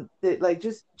 that, like,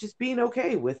 just being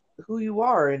okay with who you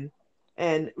are,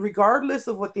 and regardless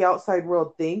of what the outside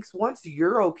world thinks, once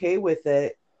you're okay with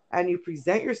it and you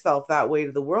present yourself that way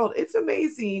to the world, it's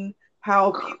amazing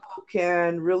how people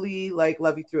can really, like,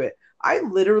 love you through it. I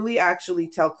literally actually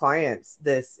tell clients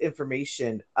this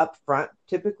information up front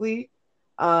typically,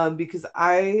 because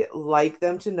I like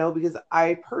them to know, because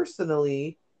I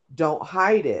personally don't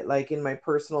hide it, like, in my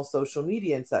personal social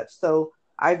media and such. So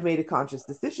I've made a conscious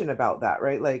decision about that,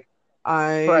 right? Like,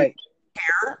 I right,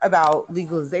 care about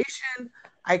legalization.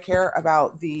 I care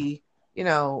about the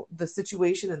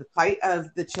situation and the plight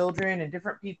of the children and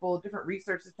different people, different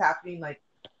research that's happening. Like,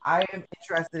 I am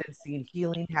interested in seeing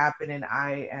healing happen, and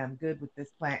I am good with this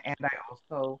plant, and I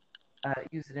also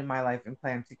use it in my life and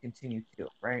plan to continue to,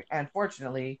 right? And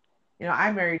fortunately,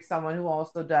 I married someone who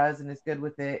also does and is good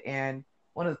with it. And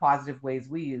one of the positive ways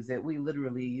we use it, we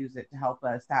literally use it to help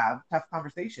us have tough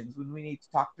conversations when we need to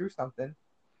talk through something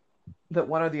that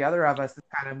one or the other of us is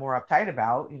kind of more uptight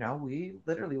about. We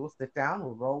literally will sit down,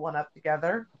 we'll roll one up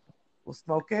together, we'll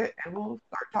smoke it, and we'll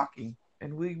start talking.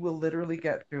 And we will literally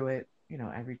get through it,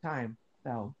 every time.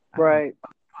 So I don't know, right.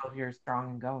 12 years strong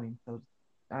and going. So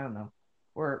I don't know.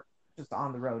 We're just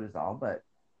on the road is all, but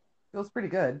feels pretty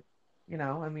good.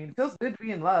 I mean, it feels good to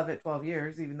be in love at 12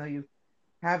 years, even though you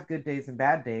have good days and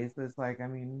bad days. But it's like, I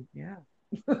mean, yeah.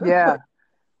 It's Yeah, like,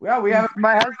 well, we have a pretty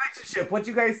my good hus- relationship. What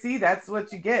you guys see, that's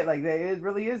what you get. Like, it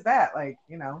really is that. Like,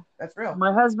 that's real.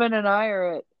 my husband and I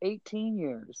are at 18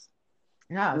 years.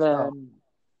 Yeah. So, Then,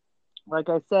 like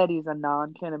I said, he's a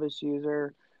non-cannabis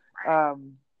user. right.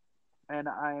 Um, and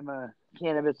I'm a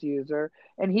cannabis user.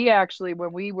 And he actually,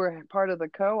 when we were part of the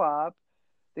co-op,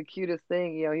 the cutest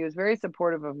thing, he was very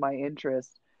supportive of my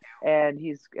interest. And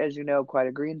he's, as you know, quite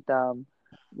a green thumb,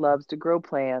 loves to grow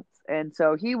plants. And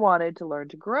so he wanted to learn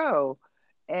to grow.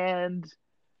 And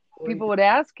Boy, people would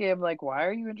ask him, like, why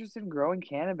are you interested in growing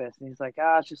cannabis? And he's like,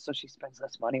 it's just so she spends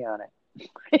less money on it.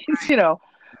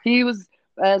 He was,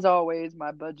 as always,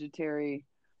 my budgetary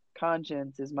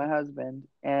conscience is my husband.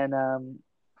 And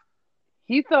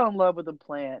he fell in love with the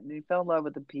plant, and he fell in love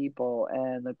with the people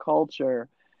and the culture.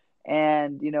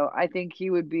 And I think he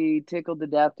would be tickled to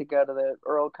death to go to the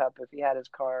Earl Cup if he had his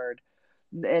card,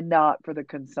 and not for the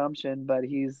consumption, but I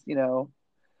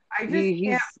just can't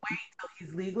he's wait till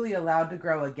he's legally allowed to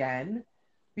grow again.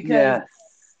 Because, yes,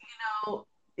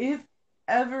 if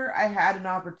ever I had an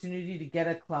opportunity to get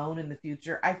a clone in the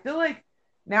future, I feel like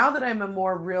now that I'm a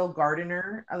more real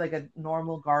gardener, like a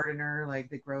normal gardener, like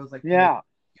that grows like tomatoes, yeah,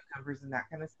 cucumbers, and that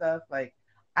kind of stuff, like,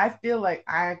 I feel like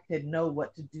I could know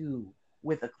what to do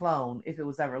with a clone if it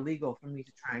was ever legal for me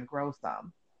to try and grow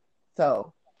some.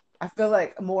 So I feel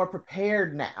like I'm more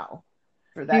prepared now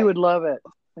for he that. would love it.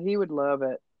 He would love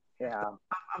it. So Yeah.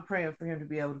 I'm praying for him to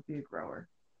be able to be a grower.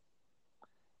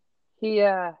 He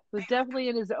was definitely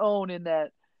in his own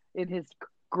in his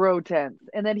grow tent.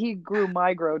 And then he grew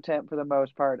my grow tent for the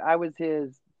most part. I was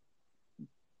his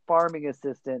farming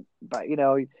assistant, but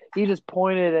he just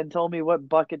pointed and told me what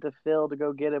bucket to fill to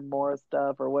go get him more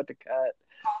stuff or what to cut.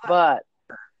 But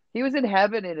he was in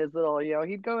heaven in his little,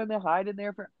 he'd go in there, hide in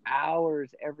there for hours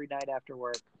every night after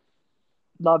work.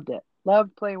 Loved it.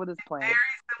 Loved playing with his plants.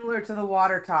 Very similar to the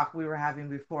water talk we were having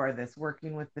before this,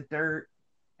 working with the dirt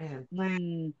and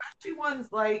plants, especially ones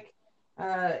like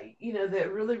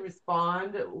that really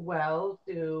respond well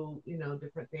to,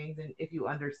 different things. And if you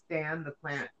understand the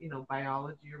plant,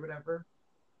 biology or whatever,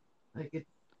 like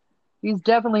he's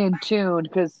definitely in tune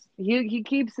because he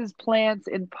keeps his plants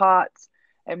in pots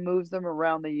and moves them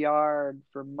around the yard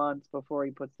for months before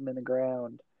he puts them in the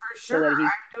ground. For sure. So that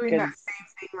I'm doing that same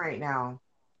thing right now.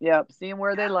 Yep, seeing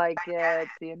where they like it,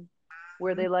 seeing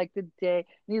where they like the day.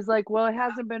 And he's like, well, it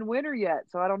hasn't been winter yet,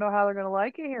 so I don't know how they're going to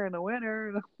like it here in the winter.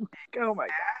 And I'm like, oh my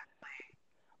God.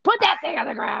 Put that thing on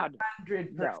the ground.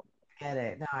 100% no. Get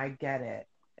it. No, I get it.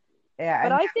 Yeah,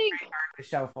 but I think the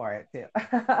show for it too.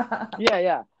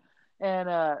 yeah.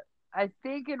 And I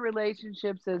think in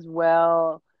relationships as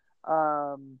well,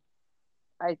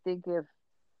 I think if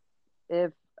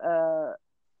I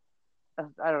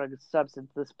don't know,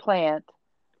 substance, this plant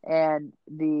and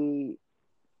the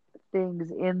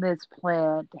things in this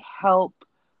plant help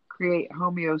create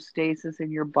homeostasis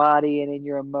in your body and in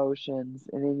your emotions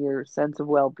and in your sense of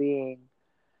well-being,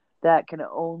 that can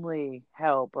only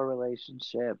help a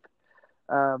relationship,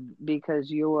 because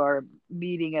you are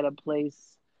meeting at a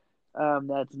place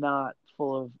that's not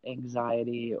full of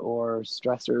anxiety or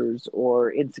stressors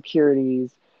or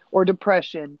insecurities or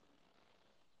depression.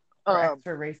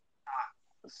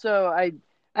 So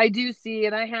I do see,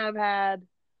 and I have had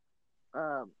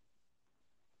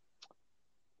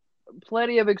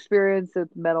plenty of experience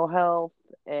with mental health,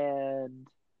 and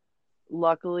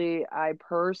luckily I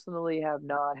personally have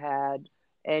not had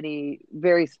any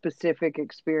very specific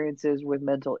experiences with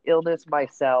mental illness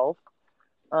myself.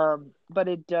 But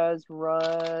it does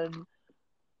run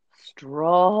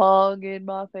strong in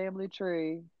my family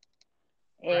tree.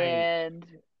 And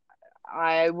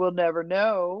I will never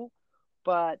know,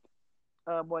 but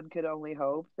one could only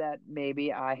hope that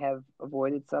maybe I have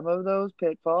avoided some of those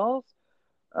pitfalls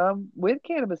with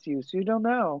cannabis use. You don't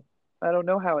know. I don't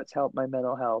know how it's helped my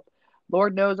mental health.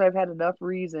 Lord knows I've had enough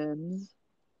reasons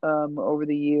over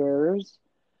the years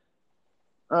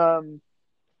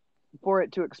for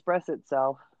it to express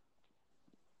itself.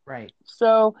 Right.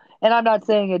 So, and I'm not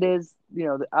saying it is,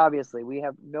 obviously we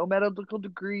have no medical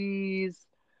degrees,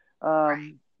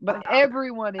 but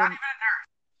everyone in...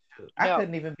 I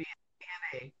couldn't even be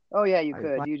in DNA. Oh yeah, you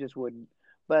could. You just wouldn't.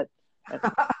 But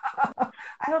I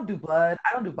don't do blood.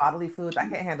 I don't do bodily fluids. I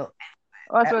can't handle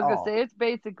anything. That's what I was gonna say. It's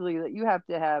basically that you have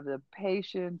to have the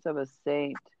patience of a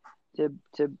saint to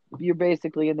you're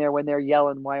basically in there when they're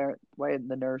yelling, why isn't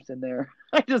the nurse in there?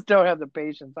 I just don't have the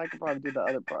patience. I could probably do the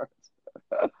other parts.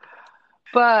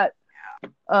 But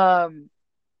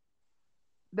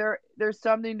there's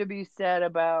something to be said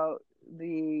about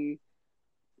the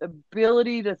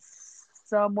ability to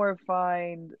somewhere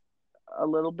find a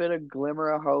little bit of glimmer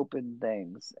of hope in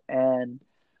things. And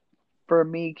for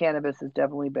me, cannabis has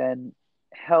definitely been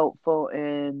helpful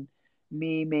in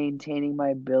me maintaining my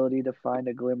ability to find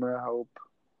a glimmer of hope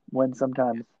when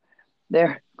sometimes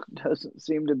there doesn't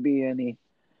seem to be any.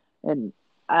 And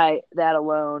that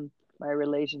alone, my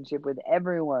relationship with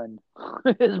everyone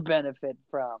has benefit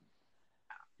from.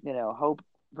 Hope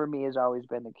for me has always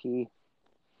been the key.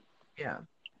 Yeah.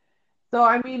 So,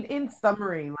 I mean, in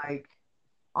summary, like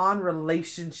on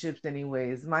relationships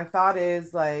anyways, my thought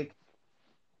is like,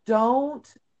 don't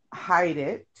hide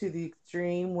it to the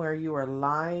extreme where you are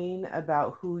lying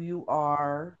about who you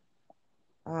are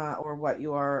or what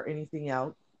you are or anything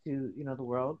else to, the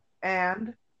world.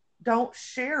 And don't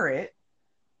share it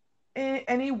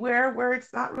anywhere where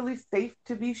it's not really safe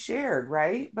to be shared,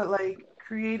 right? But like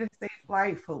create a safe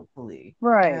life, hopefully.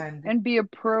 Right. And be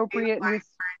appropriate. Feel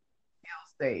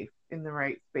safe in the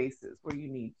right spaces where you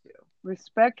need to.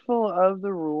 Respectful of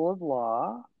the rule of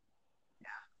law.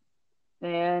 Yeah.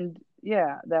 And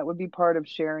yeah, that would be part of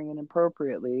sharing it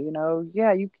appropriately.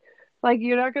 Yeah,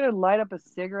 you're not going to light up a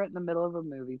cigarette in the middle of a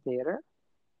movie theater.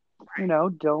 Right.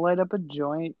 Don't light up a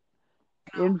joint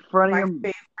in front of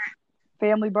your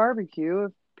family barbecue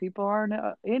if people aren't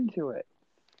into it.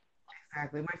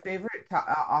 Exactly. My favorite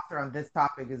author on this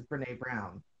topic is Brené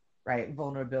Brown, right?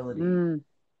 Vulnerability.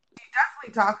 She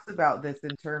definitely talks about this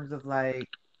in terms of like,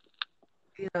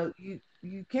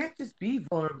 you can't just be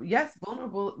vulnerable. Yes,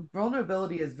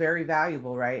 vulnerability is very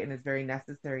valuable, right? And it's very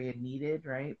necessary and needed,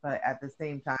 right? But at the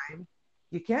same time,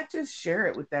 you can't just share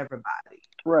it with everybody.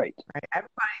 Right.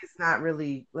 Everybody's not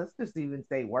really, let's just even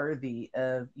say, worthy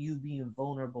of you being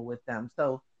vulnerable with them.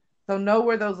 So So know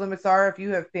where those limits are. If you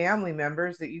have family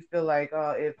members that you feel like,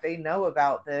 oh, if they know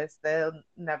about this, they'll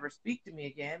never speak to me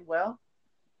again. Well,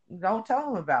 don't tell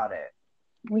them about it.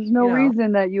 There's no You know,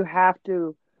 reason that you have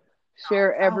to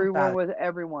share don't tell them everyone about it. with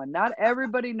everyone. Not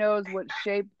everybody knows what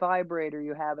shape vibrator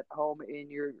you have at home in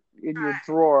your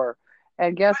drawer.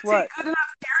 And guess But take what? good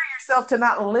enough care of yourself to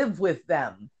not live with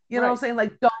them. You know what I'm Right, saying?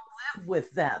 Like, don't live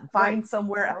with them. right. Find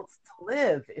somewhere else to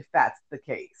live if that's the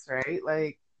case, right?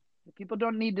 Like, People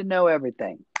don't need to know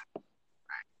everything.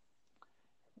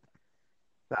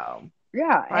 so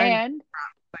Yeah, find, and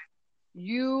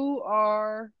you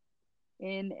are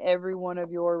in every one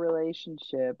of your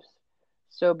relationships.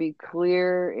 So be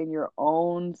clear in your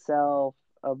own self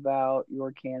about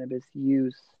your cannabis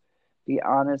use. Be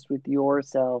honest with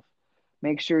yourself.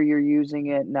 Make sure you're using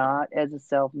it not as a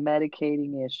self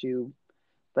medicating issue,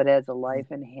 but as a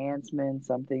life enhancement,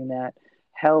 something that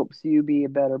helps you be a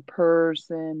better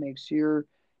person, makes your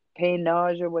pain,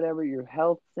 nausea, whatever your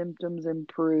health symptoms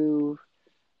improve.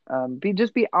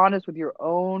 Be honest with your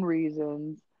own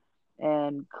reasons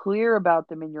and clear about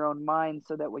them in your own mind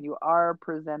so that when you are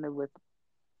presented with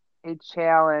a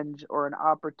challenge or an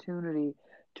opportunity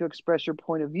to express your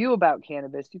point of view about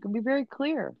cannabis, you can be very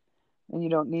clear and you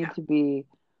don't need yeah, to be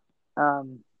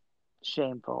um,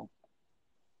 shameful.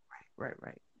 right.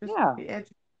 Just Yeah.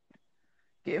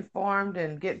 get informed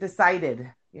and get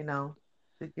decided. You know,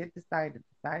 to get decided,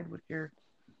 decide what your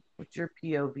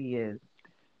POV is.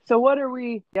 So what are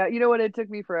we? Yeah, you know what? It took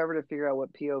me forever to figure out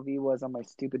what POV was on my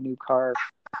stupid new car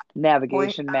Point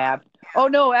navigation map. Oh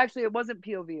no, actually, it wasn't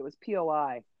POV. It was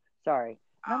POI. Sorry.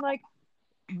 And I'm like,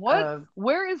 what? of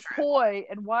Where is poi,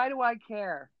 and why do I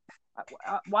care?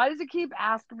 Why does it keep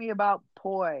asking me about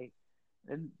poi?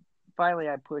 And finally,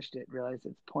 I pushed it. Realized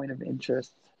it's point of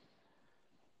interest.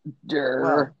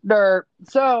 well, Dur.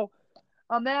 So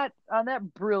on that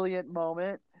brilliant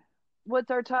moment, what's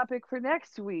our topic for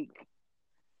next week?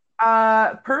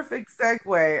 perfect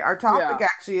segue. Our topic Yeah.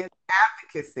 actually is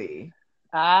advocacy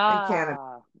in Canada.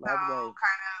 So, Lovely.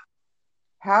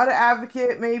 how to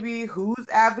advocate, maybe who's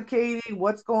advocating,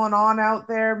 what's going on out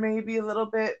there, maybe a little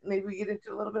bit. Maybe we get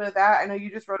into a little bit of that. I know you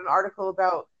just wrote an article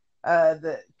about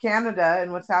the Canada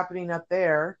and what's happening up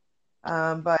there.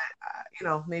 But you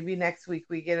know, maybe next week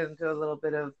we get into a little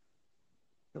bit of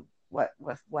what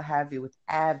have you with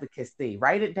advocacy.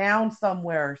 Write it down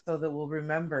somewhere so that we'll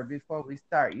remember before we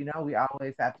start. You know, we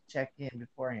always have to check in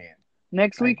beforehand.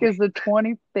 Next Like, week wait, is the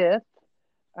 25th.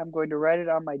 I'm going to write it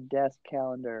on my desk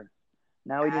calendar.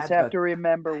 Now we just have advocate, to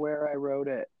remember where I wrote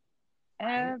it.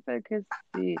 right?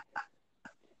 Advocacy.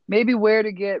 Maybe where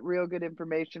to get real good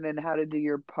information and how to do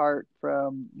your part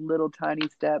from little tiny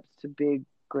steps to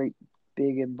great,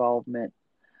 big involvement,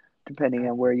 depending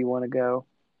on where Exactly. you want to go.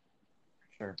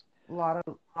 Sure. A lot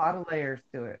of layers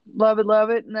to it. Love it, love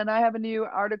it. And then I have a new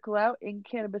article out in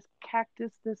Cannabis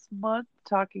Cactus this month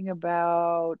talking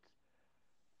about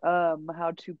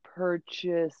how to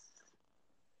purchase.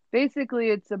 Basically,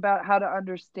 it's about how to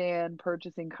understand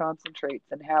purchasing concentrates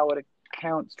and how it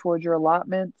accounts towards your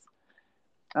allotments.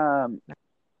 Um,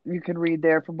 you can read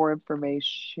there for more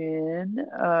information.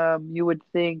 You would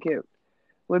think it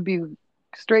would be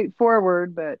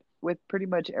straightforward, but with pretty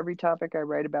much every topic I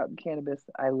write about in cannabis,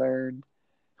 I learned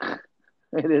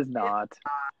it is not.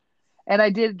 And I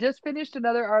did just finished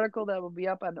another article that will be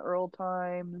up on Earl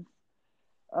Times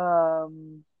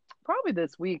probably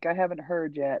this week. I haven't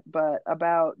heard yet, but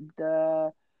about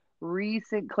the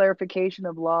recent clarification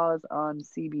of laws on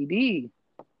CBD.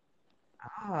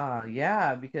 Ah,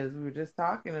 yeah, because we were just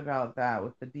talking about that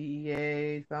with the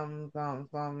DEA, some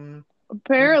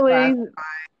Apparently, reclassified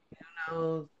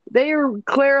knows. they are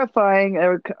clarifying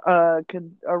a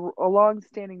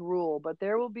long-standing rule, but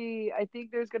there will be, I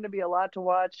think there's going to be a lot to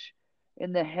watch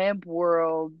in the hemp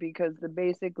world because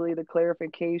basically the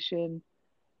clarification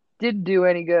didn't do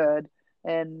any good,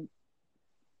 and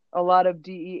a lot of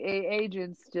DEA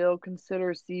agents still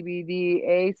consider CBD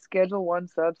a Schedule One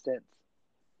substance,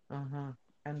 Uh-huh.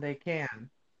 And they can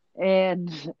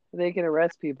and they can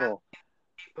arrest people.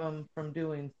 keep them from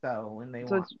doing so when they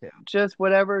So want it's to. just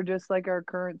whatever, just like our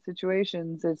current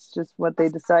situations. It's just what they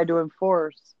decide to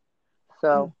enforce. Mm,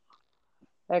 So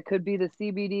that could be the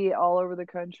CBD all over the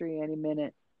country any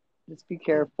minute. Just be mm,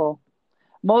 careful.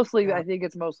 Mostly, yeah. I think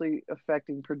it's mostly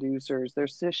affecting producers. Their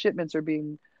shipments are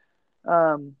being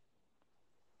um,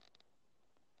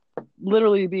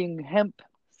 literally being hemp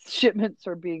shipments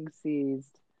are being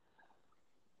seized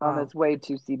on Wow. its way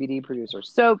to CBD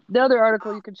producers. So the other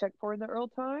article you can check for in the Earl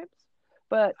Times.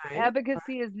 But Right.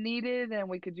 advocacy is needed and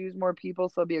we could use more people,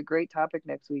 so it'll be a great topic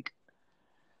next week.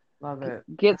 Love it.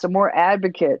 Get some more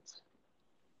advocates.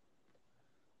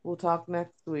 We'll talk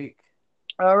next week.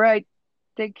 All right.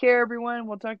 Take care, everyone.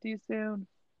 We'll talk to you soon.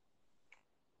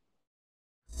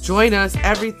 Join us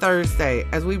every Thursday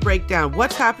as we break down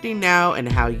what's happening now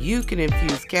and how you can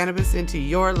infuse cannabis into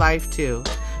your life too.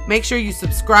 Make sure you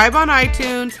subscribe on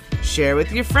iTunes, share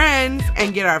with your friends,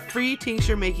 and get our free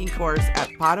tincture making course at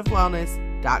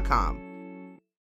potofwellness.com.